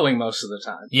following most of the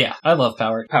time. Yeah, I love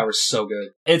Power. Power's so good.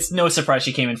 It's no surprise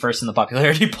she came in first in the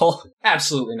popularity poll.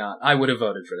 Absolutely not. I would have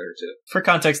voted for her too. For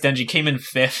context, Denji came in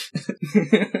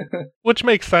 5th. Which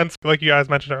makes sense. Like you guys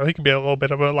mentioned earlier, he can be a little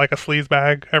bit of a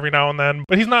sleazebag every now and then.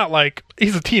 But he's not like,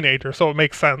 he's a teenager, so it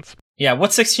makes sense. Yeah,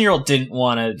 what 16-year-old didn't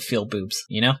want to feel boobs,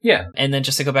 you know? Yeah. And then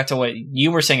just to go back to what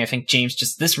you were saying, I think, James,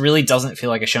 just this really doesn't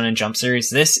feel like a Shonen Jump series.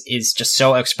 This is just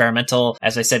so experimental.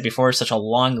 As I said before, such a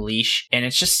long leash. And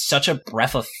it's just such a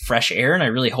breath of fresh air. And I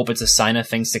really hope it's a sign of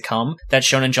things to come. That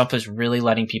Shonen Jump is really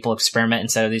letting people experiment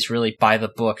instead of these really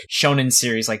by-the-book Shonen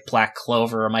series like Black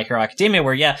Clover or My Hero Academia,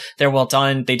 where, yeah, they're well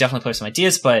done. They definitely put some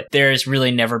ideas, but there's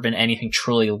really never been anything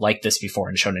truly like this before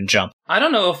in Shonen Jump. I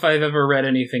don't know if I've ever read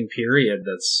anything, period,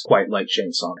 that's quite like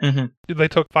Chainsaw Man. Mm-hmm. They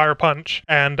took Fire Punch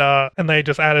and they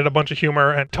just added a bunch of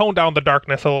humor and toned down the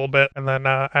darkness a little bit and then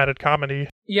added comedy.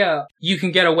 Yeah, you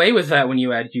can get away with that when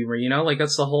you add humor, you know? Like,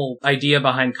 that's the whole idea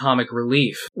behind comic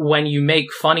relief. When you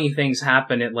make funny things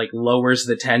happen, it, like, lowers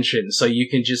the tension, so you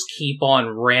can just keep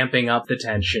on ramping up the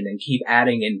tension and keep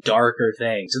adding in darker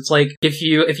things. It's like, if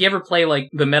you ever play, like,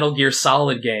 the Metal Gear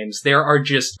Solid games, there are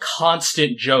just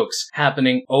constant jokes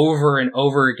happening over and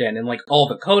over again, and, like, all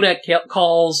the codec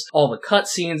calls, all the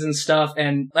cutscenes and stuff,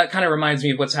 and that kind of reminds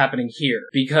me of what's happening here.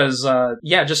 Because,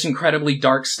 just incredibly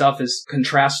dark stuff is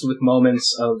contrasted with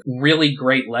moments of really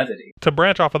great levity. To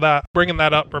branch off of that, bringing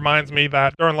that up reminds me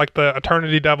that during like the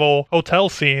Eternity Devil hotel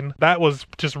scene, that was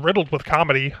just riddled with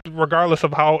comedy, regardless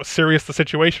of how serious the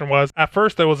situation was. At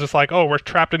first, it was just like, oh, we're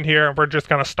trapped in here and we're just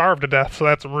gonna starve to death, so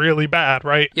that's really bad,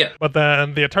 right? Yeah. But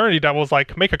then the Eternity Devil's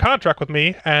like, make a contract with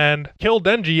me and kill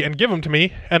Denji and give him to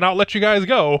me, and I'll let you guys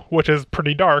go, which is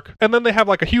pretty dark. And then they have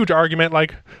like a huge argument,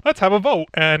 like, let's have a vote.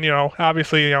 And,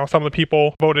 obviously, some of the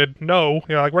people voted no,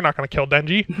 like, we're not gonna kill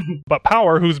Denji. But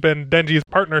Power, who's been Denji's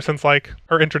partner since like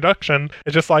her introduction,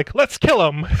 is just like, let's kill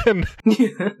him. And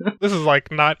this is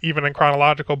like not even in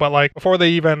chronological, but like before they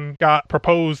even got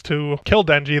proposed to kill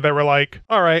Denji, they were like,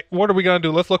 all right, what are we gonna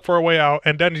do? Let's look for a way out.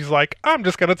 And Denji's like, I'm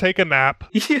just gonna take a nap.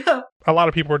 Yeah. A lot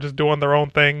of people were just doing their own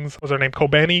things. Was her name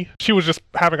Kobeni? She was just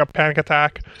having a panic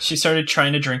attack. She started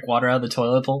trying to drink water out of the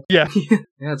toilet bowl. Yeah.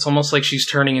 Yeah, it's almost like she's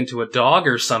turning into a dog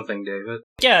or something, David.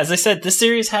 Yeah, as I said, this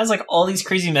series has like all these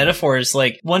crazy metaphors.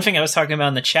 Like one thing I was talking about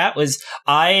in the chat was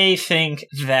I think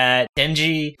that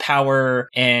Denji, Power,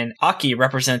 and Aki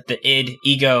represent the id,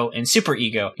 ego, and super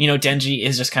ego. Denji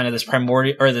is just kind of this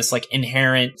primordial or this like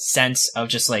inherent sense of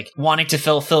just like wanting to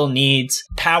fulfill needs.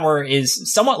 Power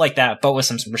is somewhat like that, but with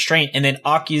some restraint. And then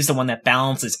Aki is the one that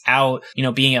balances out,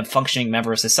 being a functioning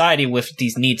member of society with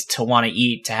these needs to want to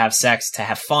eat, to have sex, to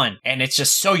have fun. And it's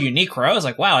just so unique where I was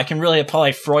like, wow, I can really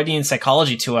apply Freudian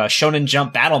psychology to a Shonen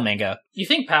Jump battle manga. You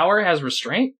think Power has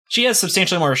restraint? She has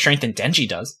substantially more restraint than Denji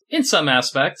does. In some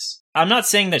aspects. I'm not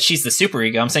saying that she's the super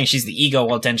ego. I'm saying she's the ego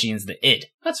while Denji is the id.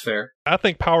 That's fair. I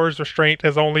think Power's restraint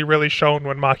is only really shown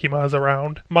when Makima is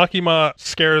around. Makima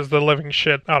scares the living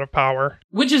shit out of Power.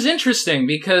 Which is interesting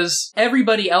because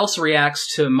everybody else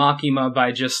reacts to Makima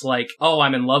by just like, oh,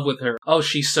 I'm in love with her. Oh,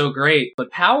 she's so great.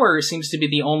 But Power seems to be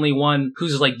the only one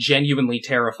who's like genuinely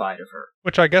terrified of her.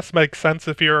 Which I guess makes sense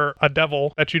if you're a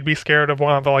devil, that you'd be scared of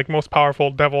one of the like most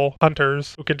powerful devil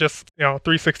hunters who could just,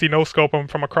 360 no-scope them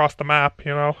from across the map,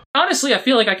 Honestly, I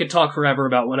feel like I could talk forever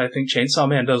about what I think Chainsaw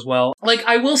Man does well. Like,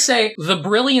 I will say, The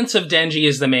brilliance of Denji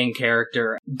as the main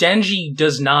character. Denji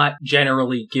does not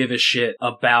generally give a shit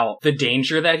about the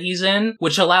danger that he's in,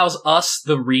 which allows us,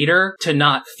 the reader, to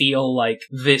not feel like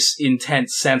this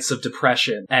intense sense of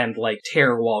depression and like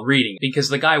terror while reading. Because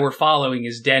the guy we're following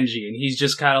is Denji, and he's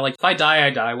just kind of like, if I die, I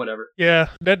die, whatever. Yeah,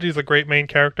 Denji's a great main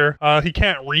character. He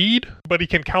can't read, but he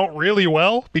can count really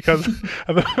well, because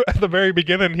at the very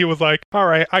beginning, he was like, all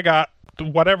right, I got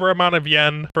whatever amount of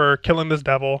yen for killing this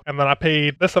devil, and then I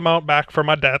paid this amount back for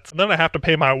my debts, and then I have to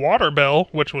pay my water bill,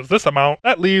 which was this amount.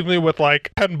 That leaves me with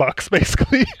like $10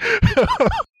 basically.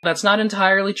 That's not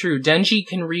entirely true. Denji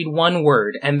can read one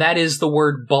word, and that is the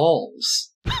word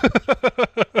balls.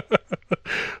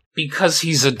 Because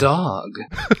he's a dog.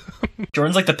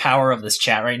 Jordan's like the power of this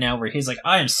chat right now, where he's like,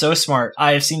 I am so smart.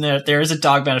 I have seen that there is a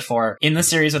dog metaphor in the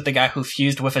series with the guy who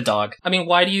fused with a dog. I mean,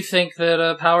 why do you think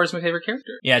that Power is my favorite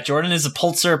character? Yeah, Jordan is a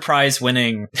Pulitzer Prize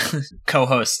winning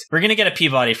co-host. We're gonna get a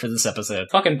Peabody for this episode.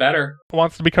 Fucking better.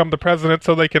 Wants to become the president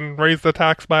so they can raise the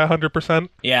tax by 100%.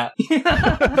 Yeah.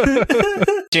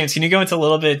 James, can you go into a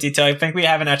little bit of detail? I think we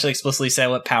haven't actually explicitly said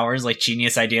what Power's like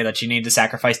genius idea that she needed to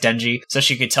sacrifice Denji so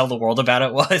she could tell the world about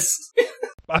it was.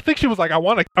 I think she was like, I'm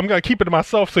going to keep it to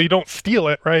myself so you don't steal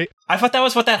it, right? I thought that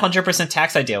was what that 100%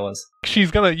 tax idea was.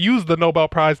 She's going to use the Nobel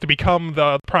Prize to become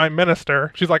the prime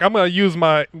minister. She's like, I'm going to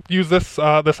use this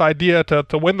idea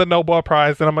to win the Nobel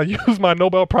Prize, and I'm going to use my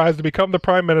Nobel Prize to become the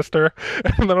prime minister,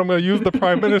 and then I'm going to use the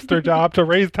prime minister job to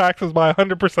raise taxes by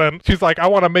 100%. She's like, I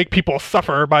want to make people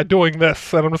suffer by doing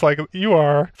this. And I'm just like, you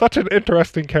are such an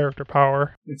interesting character,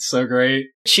 Power. It's so great.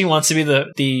 She wants to be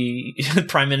the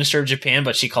prime minister of Japan,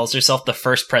 but she calls herself the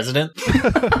first president.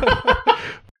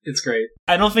 It's great.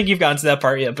 I don't think you've gotten to that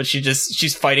part yet, but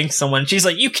she's fighting someone. She's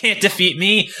like, you can't defeat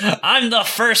me. I'm the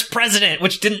first president,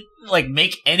 which didn't like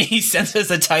make any sense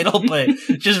as a title, but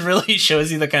just really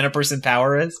shows you the kind of person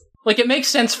Power is. Like, it makes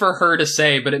sense for her to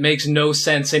say, but it makes no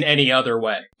sense in any other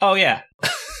way. Oh, yeah.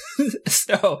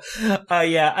 So,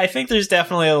 yeah, I think there's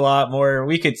definitely a lot more.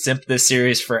 We could simp this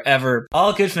series forever.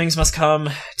 All good things must come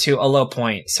to a low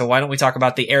point. So why don't we talk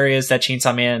about the areas that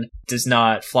Chainsaw Man does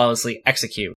not flawlessly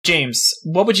execute? James,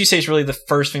 what would you say is really the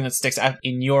first thing that sticks out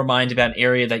in your mind about an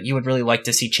area that you would really like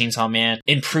to see Chainsaw Man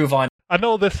improve on? I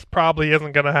know this probably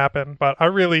isn't going to happen, but I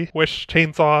really wish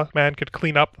Chainsaw Man could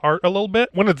clean up art a little bit.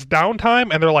 When it's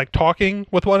downtime and they're like talking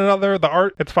with one another, the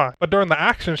art, it's fine. But during the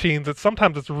action scenes,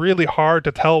 sometimes it's really hard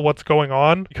to tell what's going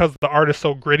on because the art is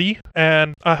so gritty.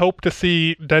 And I hope to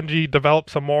see Denji develop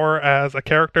some more as a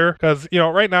character because, you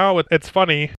know, right now it's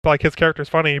funny, like his character's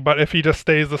funny, but if he just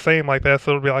stays the same like this,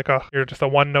 it'll be like, oh, you're just a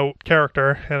one-note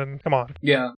character, and come on.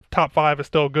 Yeah. Top 5 is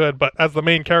still good, but as the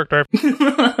main character,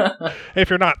 if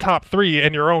you're not top 3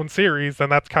 in your own series, then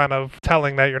that's kind of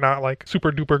telling that you're not like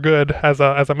super duper good as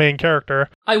a main character.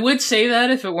 I would say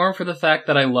that if it weren't for the fact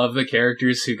that I love the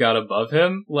characters who got above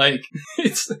him. Like,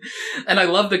 and I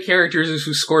love the characters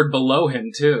who scored below him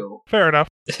too. Fair enough.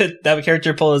 That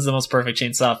character pull is the most perfect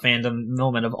Chainsaw fandom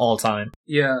moment of all time.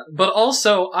 Yeah, but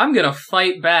also, I'm gonna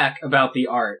fight back about the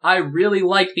art. I really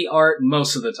like the art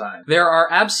most of the time. There are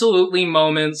absolutely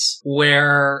moments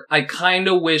where I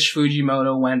kinda wish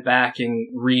Fujimoto went back and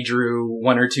redrew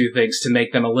one or two things to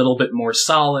make them a little bit more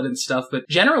solid and stuff, but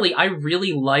generally, I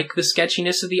really like the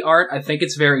sketchiness of the art. I think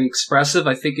it's very expressive.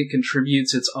 I think it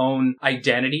contributes its own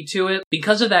identity to it.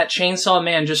 Because of that, Chainsaw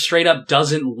Man just straight up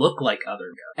doesn't look like other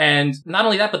guys. And not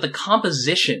only that, but the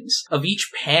compositions of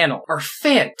each panel are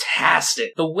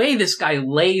fantastic. The way this guy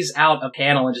lays out a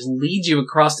panel and just leads you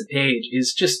across the page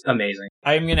is just amazing.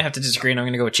 I'm going to have to disagree, and I'm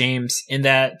going to go with James in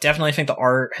that definitely think the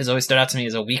art has always stood out to me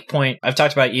as a weak point. I've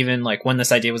talked about even like when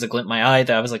this idea was a glint in my eye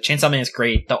that I was like, Chainsaw Man is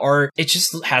great. The art, it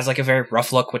just has like a very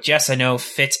rough look, which yes, I know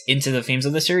fits into the themes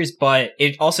of the series, but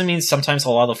it also means sometimes a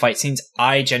lot of the fight scenes,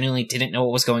 I genuinely didn't know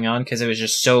what was going on because it was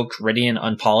just so gritty and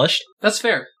unpolished. That's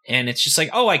fair. And it's just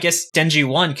like, oh, I guess Denji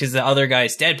won because the other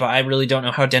guy's dead, but I really don't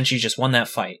know how Denji just won that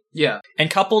fight. Yeah. And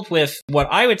coupled with what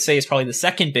I would say is probably the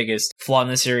second biggest flaw in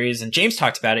the series, and James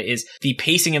talked about it, is the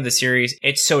pacing of the series.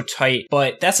 It's so tight,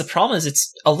 but that's the problem, is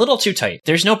it's a little too tight.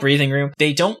 There's no breathing room.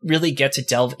 They don't really get to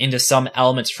delve into some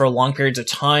elements for long periods of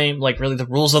time, like really the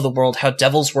rules of the world, how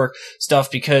devils work stuff,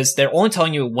 because they're only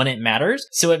telling you when it matters.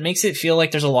 So it makes it feel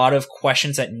like there's a lot of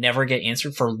questions that never get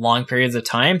answered for long periods of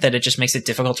time, that it just makes it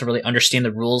difficult to really understand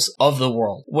the rules of the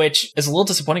world, which is a little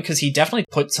disappointing because he definitely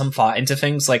put some thought into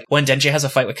things. Like when Denji has a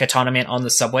fight with Katana Man on the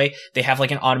subway, they have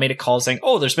like an automated call saying,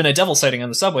 oh, there's been a devil sighting on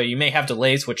the subway. You may have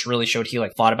delays, which really showed he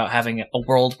like thought about having a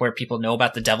world where people know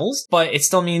about the devils. But it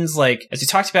still means, like, as we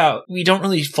talked about, we don't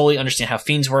really fully understand how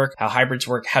fiends work, how hybrids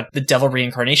work, how the devil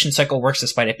reincarnation cycle works,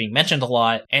 despite it being mentioned a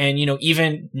lot. And, you know,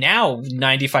 even now,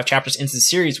 95 chapters into the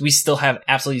series, we still have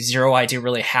absolutely zero idea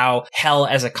really how hell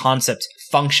as a concept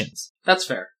functions. That's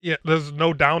fair. Yeah, there's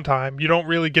no downtime. You don't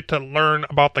really get to learn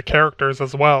about the characters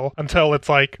as well until it's,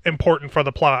 like, important for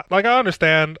the plot. Like, I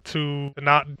understand to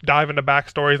not dive into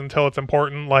backstories until it's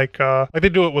important. Like they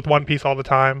do it with One Piece all the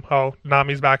time. Oh,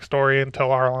 Nami's backstory until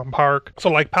Arlong Park. So,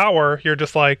 like, Power, you're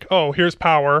just like, oh, here's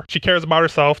Power. She cares about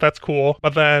herself. That's cool.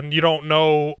 But then you don't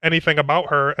know anything about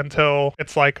her until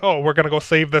it's like, oh, we're gonna go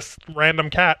save this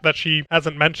random cat that she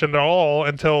hasn't mentioned at all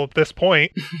until this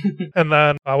point. And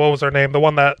then, what was her name? The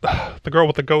one that... the girl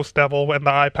with the ghost devil and the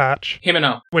eye patch.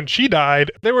 Himeno. When she died,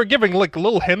 they were giving like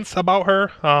little hints about her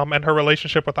and her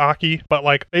relationship with Aki, but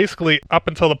like basically up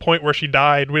until the point where she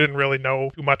died, we didn't really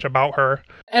know too much about her.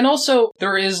 And also,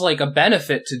 there is like a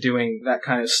benefit to doing that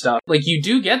kind of stuff. Like, you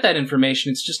do get that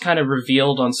information, it's just kind of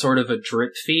revealed on sort of a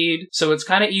drip feed, so it's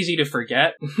kind of easy to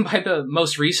forget. By the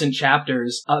most recent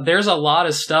chapters, there's a lot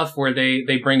of stuff where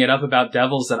they bring it up about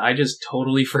devils that I just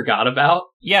totally forgot about.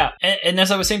 Yeah, and as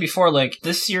I was saying before, like,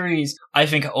 this series, I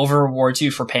think, over-rewards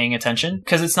you for paying attention,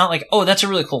 because it's not like, oh, that's a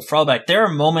really cool throwback. There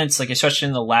are moments, like, especially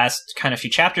in the last kind of few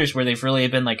chapters, where they've really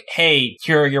been like, hey,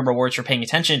 here are your rewards for paying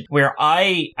attention, where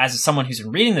I, as someone who's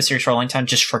been reading the series for a long time,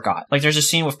 just forgot. Like, there's a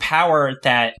scene with Power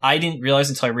that I didn't realize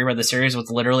until I reread the series was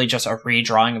literally just a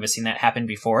redrawing of a scene that happened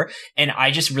before, and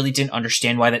I just really didn't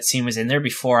understand why that scene was in there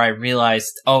before I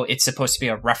realized, oh, it's supposed to be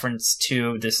a reference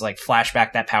to this, like,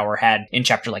 flashback that Power had in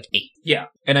chapter, like, 8. Yeah.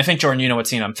 And I think, Jordan, you know what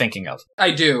scene I'm thinking of.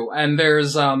 I do, and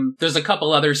there's a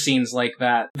couple other scenes like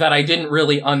that I didn't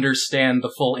really understand the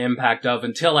full impact of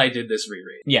until I did this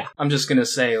reread. Yeah. I'm just gonna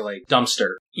say, like,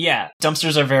 dumpster. Yeah,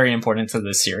 dumpsters are very important to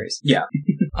this series. Yeah.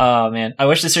 Oh, man. I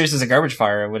wish the series was a garbage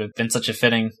fire. It would have been such a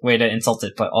fitting way to insult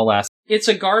it, but alas. It's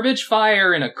a garbage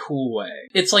fire in a cool way.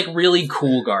 It's, like, really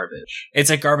cool garbage. It's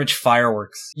a garbage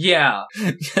fireworks. Yeah.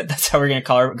 That's how we're gonna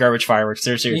call it, garbage fireworks.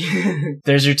 There's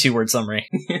your two-word summary.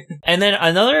 And then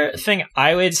another thing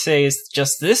I would say is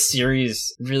just this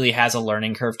series really has a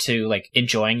learning curve to, like,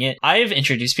 enjoying it. I've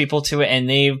introduced people to it, and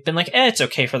they've been like, it's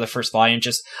okay for the first volume.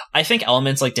 Just, I think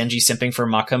elements like Denji simping for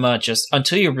Makima, just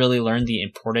until you really learn the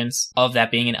importance of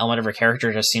that being an element of her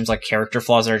character, it just seems like character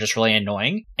flaws that are just really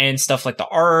annoying. And stuff like the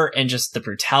art and just the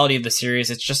brutality of the series,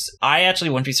 it's just, I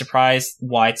actually wouldn't be surprised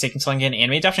why it's taking so long to get an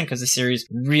anime adaptation, because the series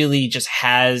really just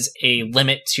has a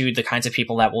limit to the kinds of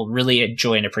people that will really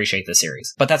enjoy and appreciate the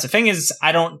series. But that's the thing is,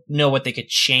 I don't know what they could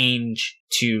change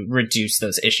to reduce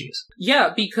those issues.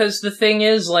 Yeah, because the thing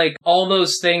is, like, all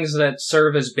those things that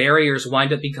serve as barriers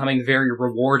wind up becoming very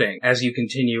rewarding as you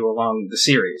continue along the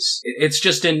series. It's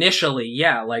just initially,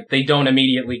 yeah, like, they don't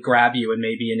immediately grab you and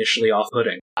may be initially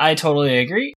off-putting. I totally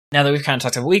agree. Now that we've kind of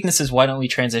talked about weaknesses, why don't we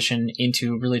transition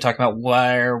into really talking about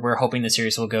where we're hoping the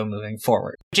series will go moving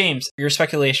forward? James, your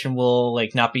speculation will,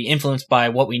 like, not be influenced by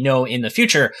what we know in the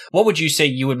future. What would you say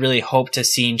you would really hope to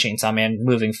see in Chainsaw Man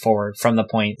moving forward from the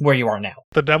point where you are now?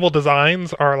 The devil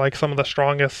designs are like some of the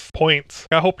strongest points.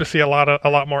 I hope to see a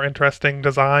lot more interesting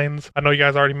designs. I know you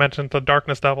guys already mentioned the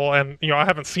Darkness Devil, and you know, I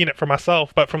haven't seen it for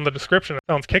myself, but from the description it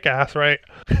sounds kick-ass, right?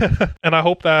 And I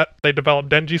hope that they develop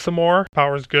Denji some more.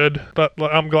 Power's good, but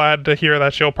I'm glad to hear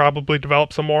that she'll probably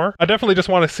develop some more. I definitely just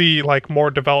want to see like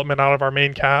more development out of our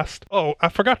main cast. Oh, I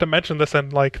forgot to mention this in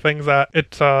like things that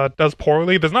it does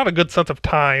poorly. There's not a good sense of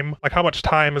time, like how much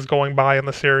time is going by in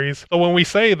the series. So when we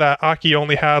say that Aki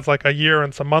only has like a year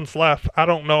and some months left, I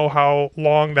don't know how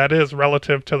long that is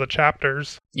relative to the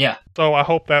chapters. Yeah. So I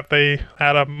hope that they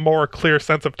had a more clear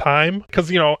sense of time, because,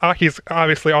 you know, Aki's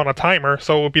obviously on a timer,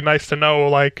 so it would be nice to know,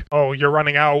 like, oh, you're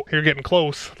running out, you're getting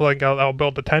close, like, that'll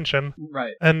build the tension.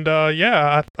 Right. And,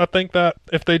 yeah, I think that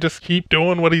if they just keep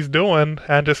doing what he's doing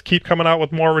and just keep coming out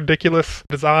with more ridiculous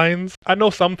designs, I know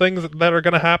some things that are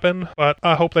going to happen, but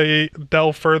I hope they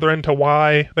delve further into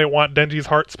why they want Denji's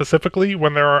heart specifically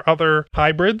when there are other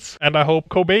hybrids, and I hope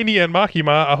Kobeni and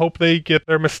Makima, I hope they get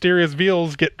their mysterious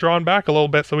veils get drawn back a little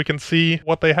bit so we can see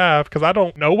what they have, because I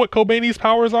don't know what Kobeni's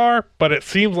powers are, but it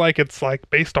seems like it's like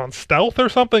based on stealth or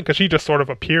something, because she just sort of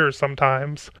appears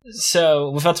sometimes. So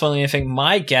without spoiling anything,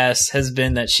 my guess has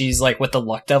been that she's like with the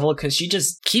Luck Devil, because she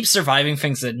just keeps surviving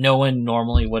things that no one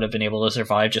normally would have been able to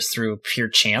survive just through pure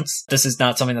chance. This is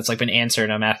not something that's like been answered.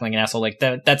 I'm acting like an asshole. Like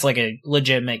that's like a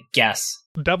legitimate guess.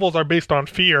 Devils are based on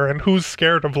fear, and who's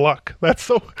scared of luck? That's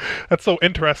so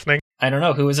interesting. I don't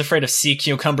know. Who was afraid of sea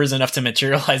cucumbers enough to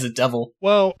materialize a devil?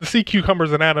 Well, the sea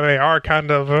cucumbers in anime are kind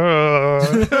of.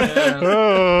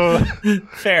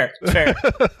 Fair.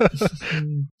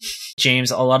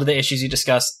 James, a lot of the issues you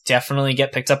discussed definitely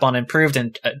get picked up on, improved,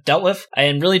 and dealt with.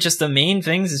 And really just the main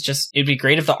things is just, it'd be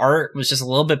great if the art was just a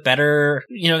little bit better.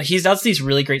 You know, he does these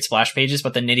really great splash pages,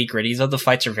 but the nitty gritties of the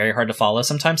fights are very hard to follow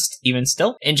sometimes, even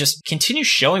still. And just continue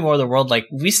showing more of the world. Like,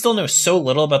 we still know so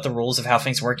little about the rules of how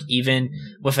things work, even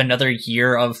with another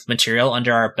year of material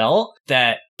under our belt,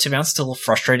 that, to be honest, it's a little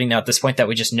frustrating now at this point that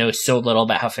we just know so little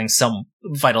about how some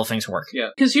vital things work. Yeah.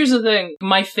 Because here's the thing.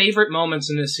 My favorite moments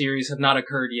in this series have not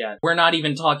occurred yet. We're not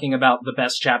even talking about the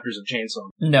best chapters of Chainsaw.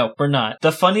 No, we're not.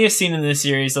 The funniest scene in this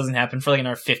series doesn't happen for like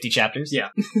another 50 chapters. Yeah.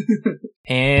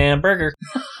 Hamburger.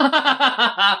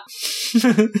 That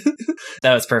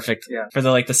was perfect. Yeah. For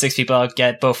the 6 people out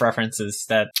get both references.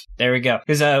 There we go.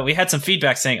 Because we had some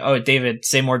feedback saying, "Oh, David,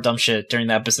 say more dumb shit during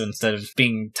the episode instead of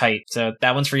being tight." So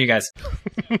that one's for you guys.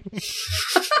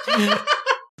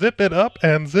 Zip it up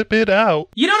and zip it out.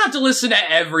 You don't have to listen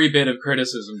to every bit of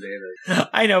criticism, David.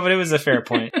 I know, but it was a fair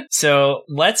point. So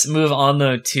let's move on,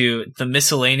 though, to the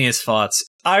miscellaneous thoughts.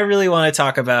 I really want to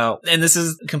talk about, and this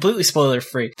is completely spoiler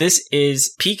free, this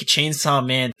is peak Chainsaw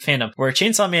Man fandom, where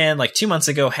Chainsaw Man 2 months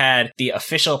ago had the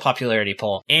official popularity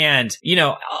poll. And,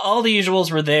 all the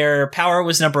usuals were there. Power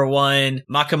was number 1.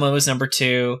 Makima was number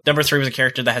 2. Number 3 was a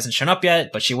character that hasn't shown up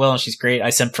yet, but she will, and she's great. I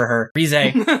sent for her.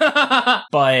 Rize.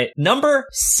 But number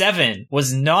 7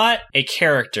 was not a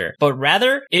character, but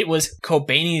rather it was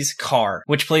Kobeni's car,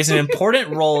 which plays an important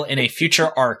role in a future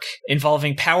arc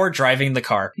involving Power driving the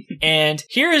car. And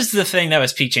here is the thing that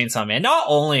was peak Chainsaw Man. Not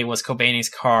only was Kobeni's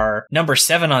car number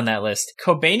 7 on that list,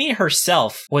 Kobeni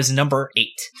herself was number 8.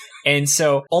 And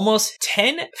so almost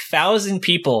 10,000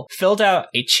 people filled out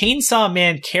a Chainsaw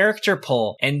Man character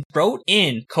poll and wrote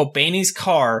in Kobeni's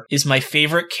car is my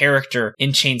favorite character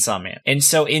in Chainsaw Man. And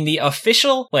so in the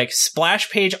official splash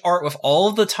page art with all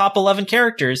of the top 11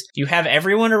 characters, you have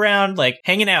everyone around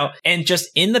hanging out, and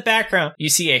just in the background you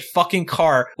see a fucking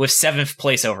car with 7th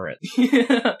place over it.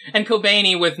 And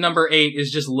Kobeni with number 8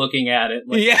 is just looking at it.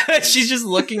 Yeah, she's just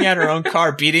looking at her own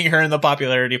car, beating her in the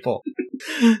popularity poll.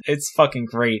 It's fucking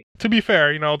great. To be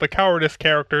fair, the cowardice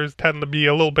characters tend to be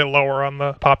a little bit lower on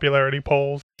the popularity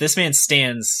polls. This man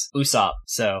stands Usopp,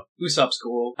 so. Usopp's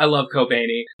cool. I love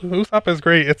Kobeni. Usopp is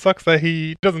great. It sucks that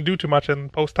he doesn't do too much in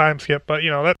post-time skip, but,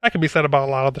 that can be said about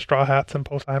a lot of the Straw Hats in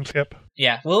post-time skip.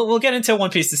 Yeah, we'll get into One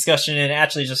Piece discussion in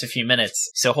actually just a few minutes,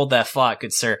 so hold that thought,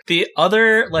 good sir. The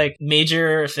other,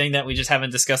 major thing that we just haven't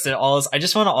discussed at all is I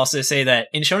just want to also say that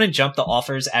in Shonen Jump, the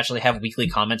authors actually have weekly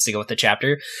comments to go with the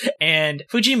chapter, and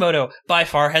Fujimoto, by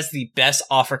far, has the best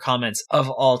author comments of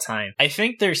all time. I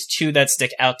think there's 2 that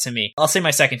stick out to me. I'll say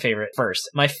my second favorite first.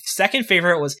 My second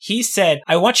favorite was, he said,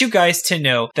 "I want you guys to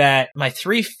know that my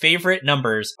 3 favorite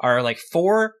numbers are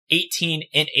 4, 18,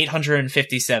 and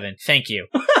 857. Thank you."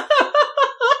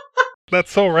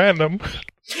 That's so random.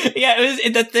 Yeah,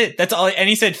 that's it. That's all. And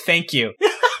he said, "Thank you."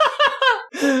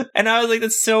 And I was like,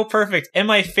 that's so perfect. And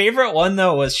my favorite one,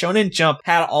 though, was Shonen Jump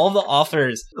had all the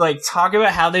authors, talk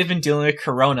about how they've been dealing with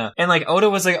Corona. And, Oda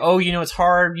was like, "Oh, it's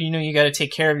hard. You got to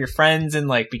take care of your friends and,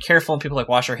 be careful." And people,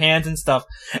 wash your hands and stuff.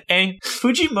 And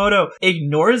Fujimoto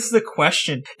ignores the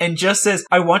question and just says,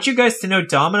 "I want you guys to know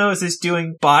Domino's is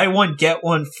doing buy one, get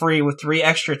one free with 3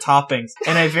 extra toppings.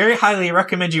 And I very highly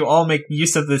recommend you all make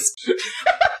use of this."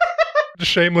 The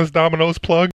shameless Domino's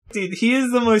plug. Dude, he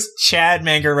is the most Chad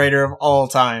manga writer of all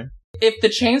time. If the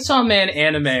Chainsaw Man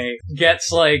anime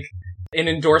gets, an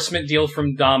endorsement deal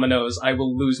from Domino's, I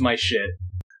will lose my shit.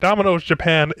 Domino's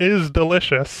Japan is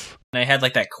delicious. And I had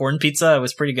that corn pizza. It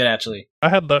was pretty good, actually. I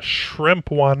had the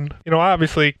shrimp one. I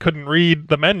obviously couldn't read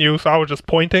the menu, so I was just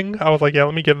pointing. I was like, yeah,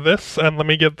 let me get this, and let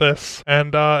me get this.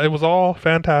 And it was all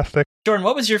fantastic. Jordan,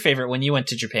 what was your favorite when you went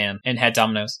to Japan and had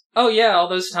Domino's? Oh yeah, all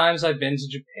those times I've been to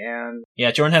Japan. Yeah,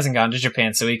 Jordan hasn't gone to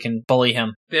Japan, so we can bully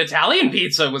him. The Italian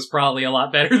pizza was probably a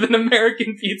lot better than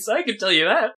American pizza, I can tell you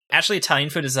that. Actually,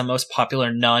 Italian food is the most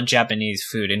popular non-Japanese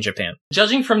food in Japan.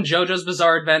 Judging from JoJo's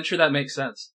Bizarre Adventure, that makes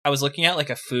sense. I was looking at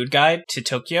a food guide to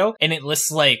Tokyo, and it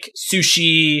lists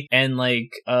sushi and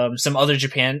some other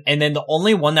Japan, and then the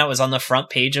only one that was on the front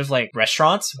page of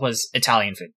restaurants was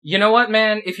Italian food. You know what,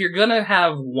 man? If you're gonna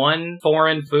have one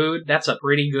foreign food, that's a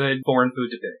pretty good foreign food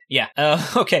to pick. Yeah.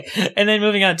 Okay. And then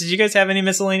moving on, did you guys have any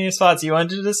miscellaneous thoughts you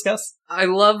wanted to discuss? I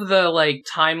love the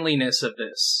timeliness of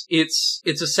this. It's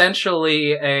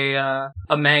essentially a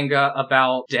a manga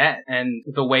about debt and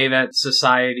the way that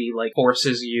society, like,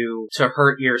 forces you to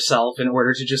hurt yourself in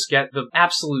order to just get the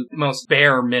absolute most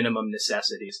bare minimum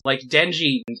necessities. Like,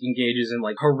 Denji engages in,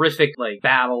 like, horrific, like,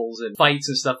 battles and fights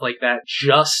and stuff like that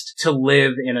just to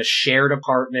live in a shared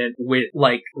apartment with,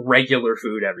 like, regular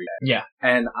food every day. Yeah.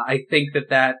 And I think that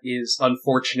that is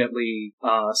unfortunately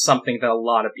something that a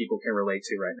lot of people can relate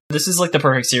to right now. This is like the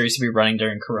perfect series to be running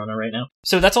during Corona right now.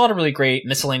 So that's a lot of really great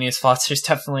miscellaneous thoughts. There's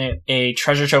definitely a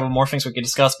treasure trove of more things we could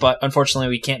discuss, but unfortunately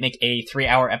we can't make a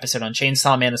 3-hour episode on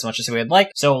Chainsaw Man as much as we would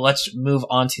like. So let's move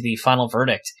on to the final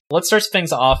verdict. Let's start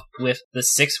things off with the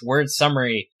 6-word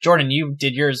summary. Jordan, you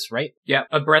did yours, right? Yeah,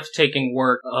 a breathtaking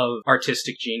work of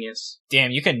artistic genius.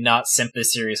 Damn, you could not simp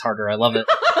this series harder. I love it.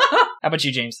 How about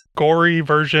you, James? Gory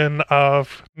version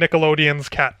of Nickelodeon's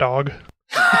Cat Dog.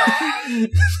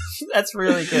 That's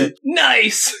really good.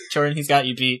 Nice! Jordan, he's got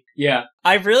you beat. Yeah.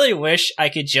 I really wish I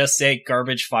could just say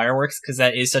garbage fireworks, because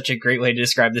that is such a great way to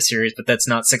describe the series, but that's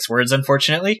not 6 words,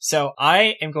 unfortunately. So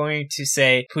I am going to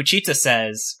say Puchita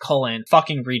says,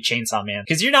 fucking read Chainsaw Man.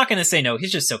 Because you're not going to say no,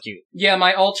 he's just so cute. Yeah,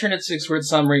 my alternate 6-word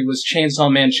summary was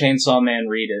Chainsaw Man,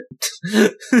 read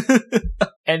it.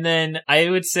 And then I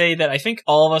would say that I think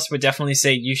all of us would definitely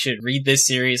say you should read this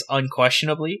series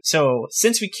unquestionably. So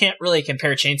since we can't really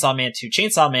compare Chainsaw Man to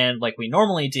Chainsaw Man like we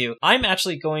normally do, I'm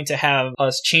actually going to have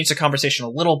us change the conversation a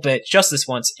little bit just this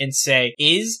once and say,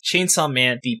 is Chainsaw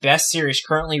Man the best series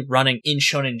currently running in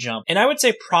Shonen Jump? And I would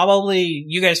say probably,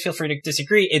 you guys feel free to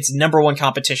disagree, its number one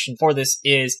competition for this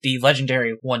is the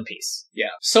legendary One Piece.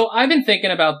 Yeah. So I've been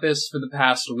thinking about this for the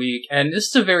past week, and this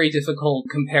is a very difficult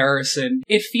comparison.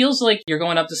 It feels like you're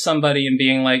going up to somebody and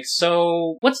being like,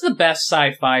 so what's the best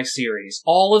sci-fi series?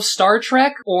 All of Star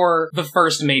Trek or the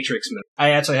first Matrix movie? I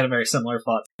actually had a very similar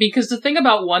thought. Because the thing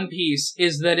about One Piece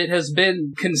is that it has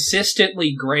been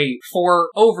consistently great for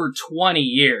over 20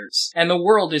 years. And the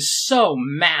world is so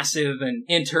massive and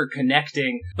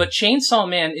interconnecting. But Chainsaw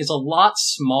Man is a lot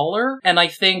smaller. And I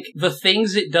think the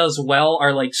things it does well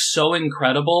are like so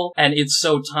incredible. And it's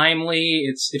so timely.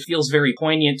 It feels very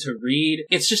poignant to read.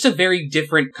 It's just a very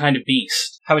different kind of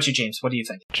beast. How about you, James? What do you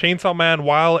think? Chainsaw Man,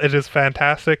 while it is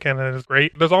fantastic and it is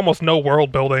great, there's almost no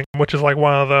world building, which is like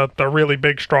one of the really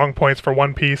big strong points for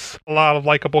One Piece. A lot of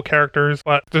likable characters,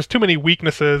 but there's too many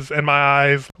weaknesses in my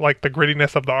eyes, like the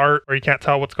grittiness of the art, where you can't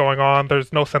tell what's going on.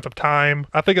 There's no sense of time.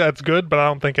 I think that's good, but I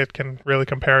don't think it can really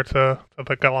compare to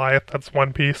the Goliath that's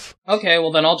One Piece. Okay,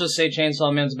 well then I'll just say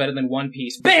Chainsaw Man's better than One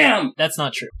Piece. BAM! That's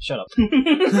not true. Shut up.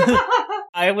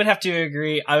 I would have to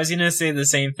agree. I was going to say the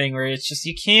same thing, where it's just,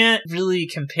 you can't really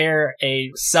compare a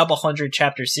sub 100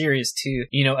 chapter series to,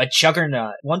 a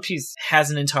juggernaut. One Piece has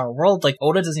an entire world. Like,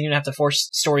 Oda doesn't even have to force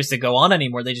stories to go on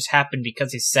anymore. They just happen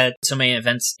because he set so many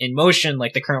events in motion,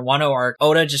 like the current Wano arc.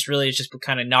 Oda just really is just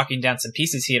kind of knocking down some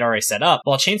pieces he had already set up.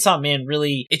 While Chainsaw Man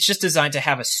really, it's just designed to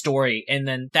have a story, and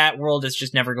then that world is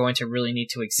just never going to really need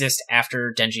to exist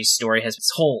after Denji's story has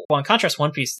its whole. Well, in contrast,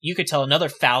 One Piece, you could tell another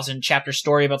 1,000 chapter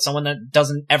story about someone that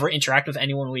doesn't ever interact with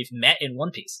anyone we've met in One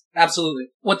Piece. Absolutely.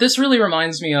 What this really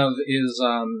reminds me of is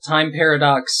Time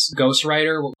Paradox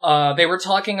Ghostwriter. They were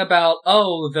talking about,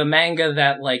 the manga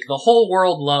that like the whole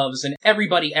world loves and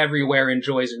everybody everywhere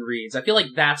enjoys and reads. I feel like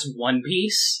that's One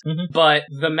Piece, but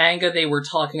the manga they were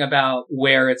talking about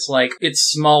where it's like, it's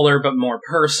smaller but more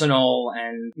personal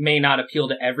and may not appeal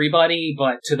to everybody,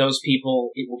 but to those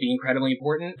people it will be incredibly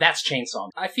important. That's Chainsaw.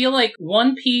 I feel like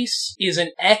One Piece is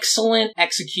an excellent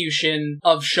execution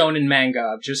of shonen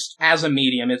manga, just as a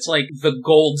medium. It's like the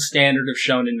gold standard of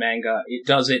shonen manga. It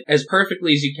does it as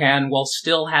perfectly as you can while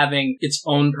still having its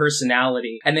own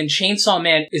personality. And then Chainsaw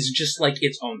Man is just like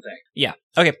its own thing. Yeah.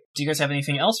 Okay. Do you guys have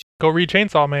anything else? Go read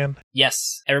Chainsaw Man.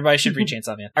 Yes. Everybody should read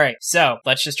Chainsaw Man. All right. So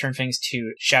let's just turn things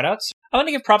to shoutouts. I want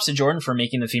to give props to Jordan for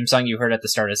making the theme song you heard at the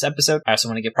start of this episode. I also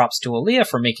want to give props to Aaliyah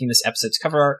for making this episode's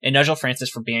cover art, and Nigel Francis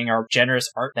for being our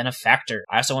generous art benefactor.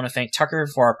 I also want to thank Tucker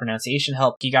for our pronunciation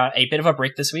help. He got a bit of a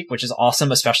break this week, which is awesome,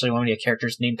 especially when we have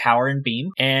characters named Power and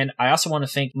Beam. And I also want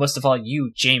to thank most of all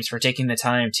you, James, for taking the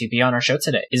time to be on our show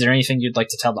today. Is there anything you'd like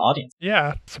to tell the audience?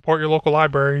 Yeah, support your local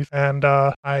libraries. And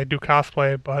I do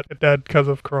cosplay, but it dead because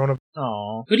of Corona.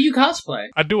 Aww. Who do you cosplay?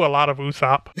 I do a lot of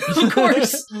Usopp. Of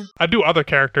course. I do other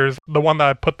characters. The one that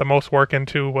I put the most work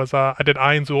into was I did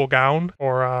Ainzul Gown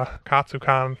or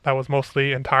Katsukan. That was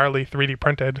mostly entirely 3D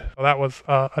printed. So that was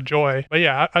a joy. But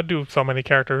yeah, I do so many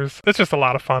characters. It's just a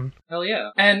lot of fun. Hell yeah.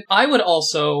 And I would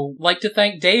also like to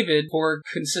thank David for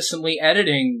consistently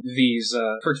editing these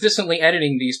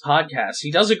podcasts.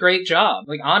 He does a great job.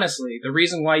 Like, honestly, the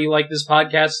reason why you like this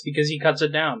podcast is because he cuts it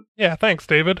down. Yeah, thanks,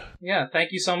 David. Yeah,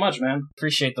 thank you so much, man.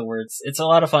 Appreciate the words. It's a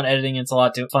lot of fun editing. It's a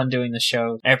lot of fun doing the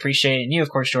show. I appreciate it. And you, of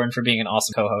course, Jordan, for being an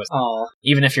awesome co-host. Aw.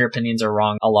 Even if your opinions are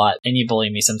wrong a lot and you bully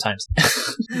me sometimes.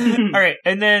 All right.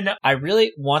 And then I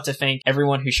really want to thank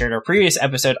everyone who shared our previous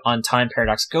episode on Time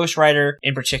Paradox Ghost Rider,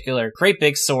 in particular, Great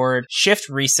Big Sword, Shift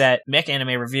Reset, Mech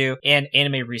Anime Review, and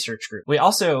Anime Research Group. We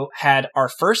also had our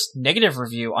first negative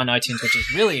review on iTunes, which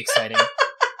is really exciting.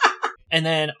 And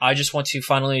then I just want to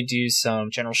finally do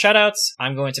some general shoutouts.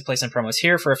 I'm going to play some promos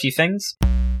here for a few things.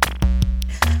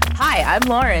 Hi, I'm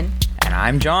Lauren. And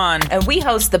I'm John. And we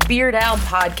host the Beard Owl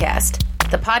Podcast,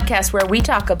 the podcast where we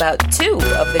talk about two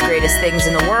of the greatest things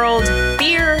in the world,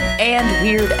 beer and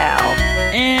Weird Al.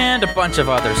 And a bunch of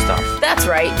other stuff. That's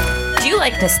right. Do you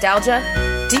like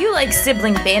nostalgia? Do you like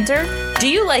sibling banter? Do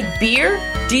you like beer?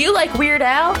 Do you like Weird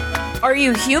Al? Are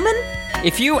you human?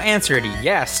 If you answered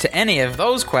yes to any of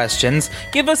those questions,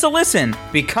 give us a listen.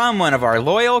 Become one of our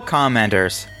loyal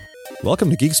commenters.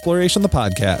 Welcome to Geek Exploration, the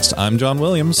podcast. I'm John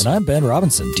Williams. And I'm Ben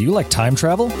Robinson. Do you like time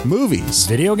travel? Movies.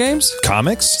 Video games?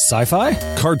 Comics. Sci-fi?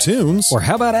 Cartoons. Or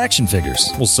how about action figures?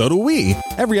 Well, so do we.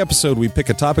 Every episode, we pick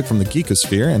a topic from the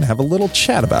geekosphere and have a little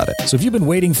chat about it. So if you've been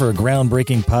waiting for a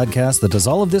groundbreaking podcast that does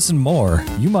all of this and more,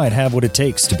 you might have what it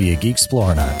takes to be a Geek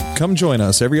Explorer. Come join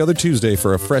us every other Tuesday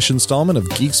for a fresh installment of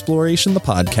Geek Exploration, the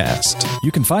podcast.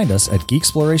 You can find us at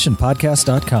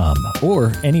geeksplorationpodcast.com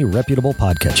or any reputable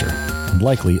podcatcher, and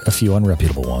likely a few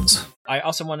unreputable ones. I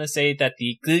also want to say that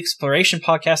the Geek Exploration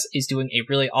podcast is doing a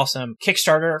really awesome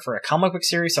Kickstarter for a comic book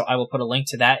series, so I will put a link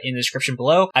to that in the description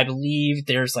below. I believe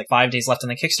there's like 5 days left on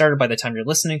the Kickstarter by the time you're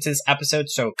listening to this episode,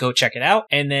 so go check it out.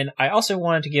 And then I also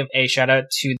wanted to give a shout out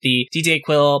to the DJ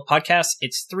Quill podcast.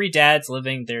 It's 3 dads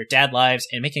living their dad lives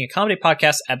and making a comedy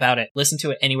podcast about it. Listen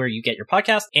to it anywhere you get your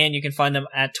podcast, and you can find them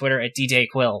at Twitter at DJ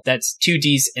Quill. That's 2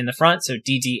 D's in the front, so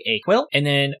DDA Quill. And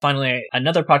then finally,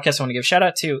 another podcast I want to give a shout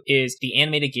out to is the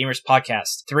Animated Gamers Podcast.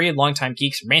 3 longtime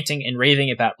geeks ranting and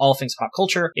raving about all things pop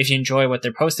culture. If you enjoy what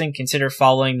they're posting, consider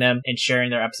following them and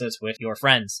sharing their episodes with your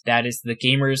friends. That is the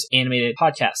Gamers Animated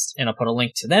Podcast, and I'll put a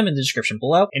link to them in the description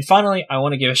below. And finally, I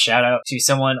want to give a shout out to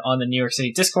someone on the New York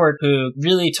City Discord who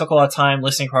really took a lot of time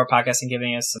listening to our podcast and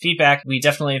giving us some feedback. We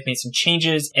definitely have made some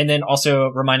changes, and then also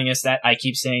reminding us that I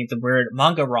keep saying the word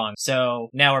manga wrong. So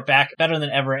now we're back better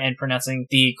than ever and pronouncing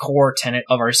the core tenet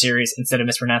of our series instead of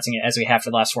mispronouncing it as we have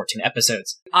for the last 14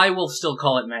 episodes. I will still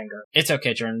call it manga. It's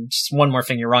okay, Jordan. Just one more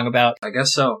thing you're wrong about. I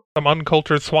guess so. Some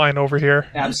uncultured swine over here.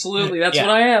 Absolutely, that's Yeah.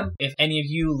 what I am. If any of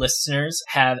you listeners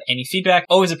have any feedback,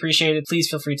 always appreciated. Please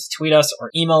feel free to tweet us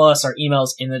or email us. Our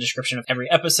email's in the description of every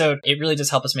episode. It really does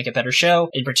help us make a better show.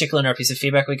 In particular, another piece of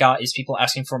feedback we got is people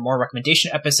asking for more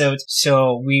recommendation episodes.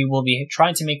 So we will be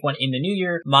trying to make one in the new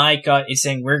year. My gut is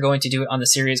saying we're going to do it on the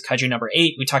series Kaiju number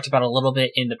 8. We talked about it a little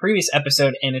bit in the previous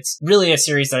episode, and it's really a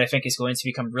series that I think is going to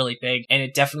become really big. And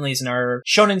it definitely is in our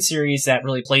shonen series that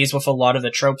really plays with a lot of the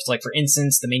tropes. Like, for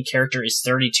instance, the main character is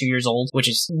 32 years old, which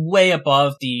is way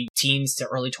above the teens to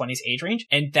early 20s age range.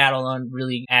 And that alone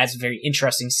really adds a very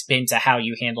interesting spin to how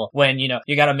you handle when,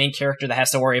 you got a main character that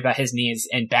has to worry about his knees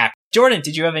and back. Jordan,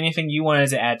 did you have anything you wanted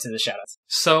to add to the shoutouts?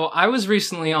 So I was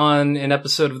recently on an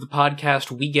episode of the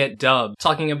podcast We Get Dubbed,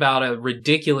 talking about a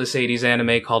ridiculous 80s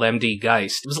anime called MD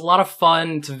Geist. It was a lot of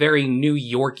fun. It's a very New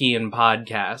Yorkian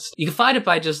podcast. You can find it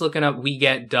by just looking up We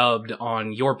Get Dubbed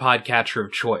on your podcatcher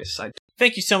of choice.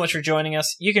 Thank you so much for joining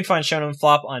us. You can find Shonen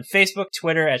Flop on Facebook,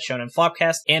 Twitter at Shonen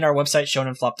Flopcast, and our website,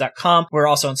 shonenflop.com. We're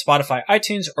also on Spotify,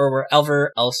 iTunes, or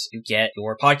wherever else you get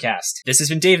your podcast. This has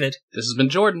been David. This has been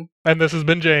Jordan. And this has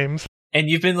been James. And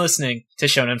you've been listening to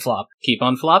Shonen Flop. Keep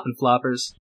on flopping, floppers.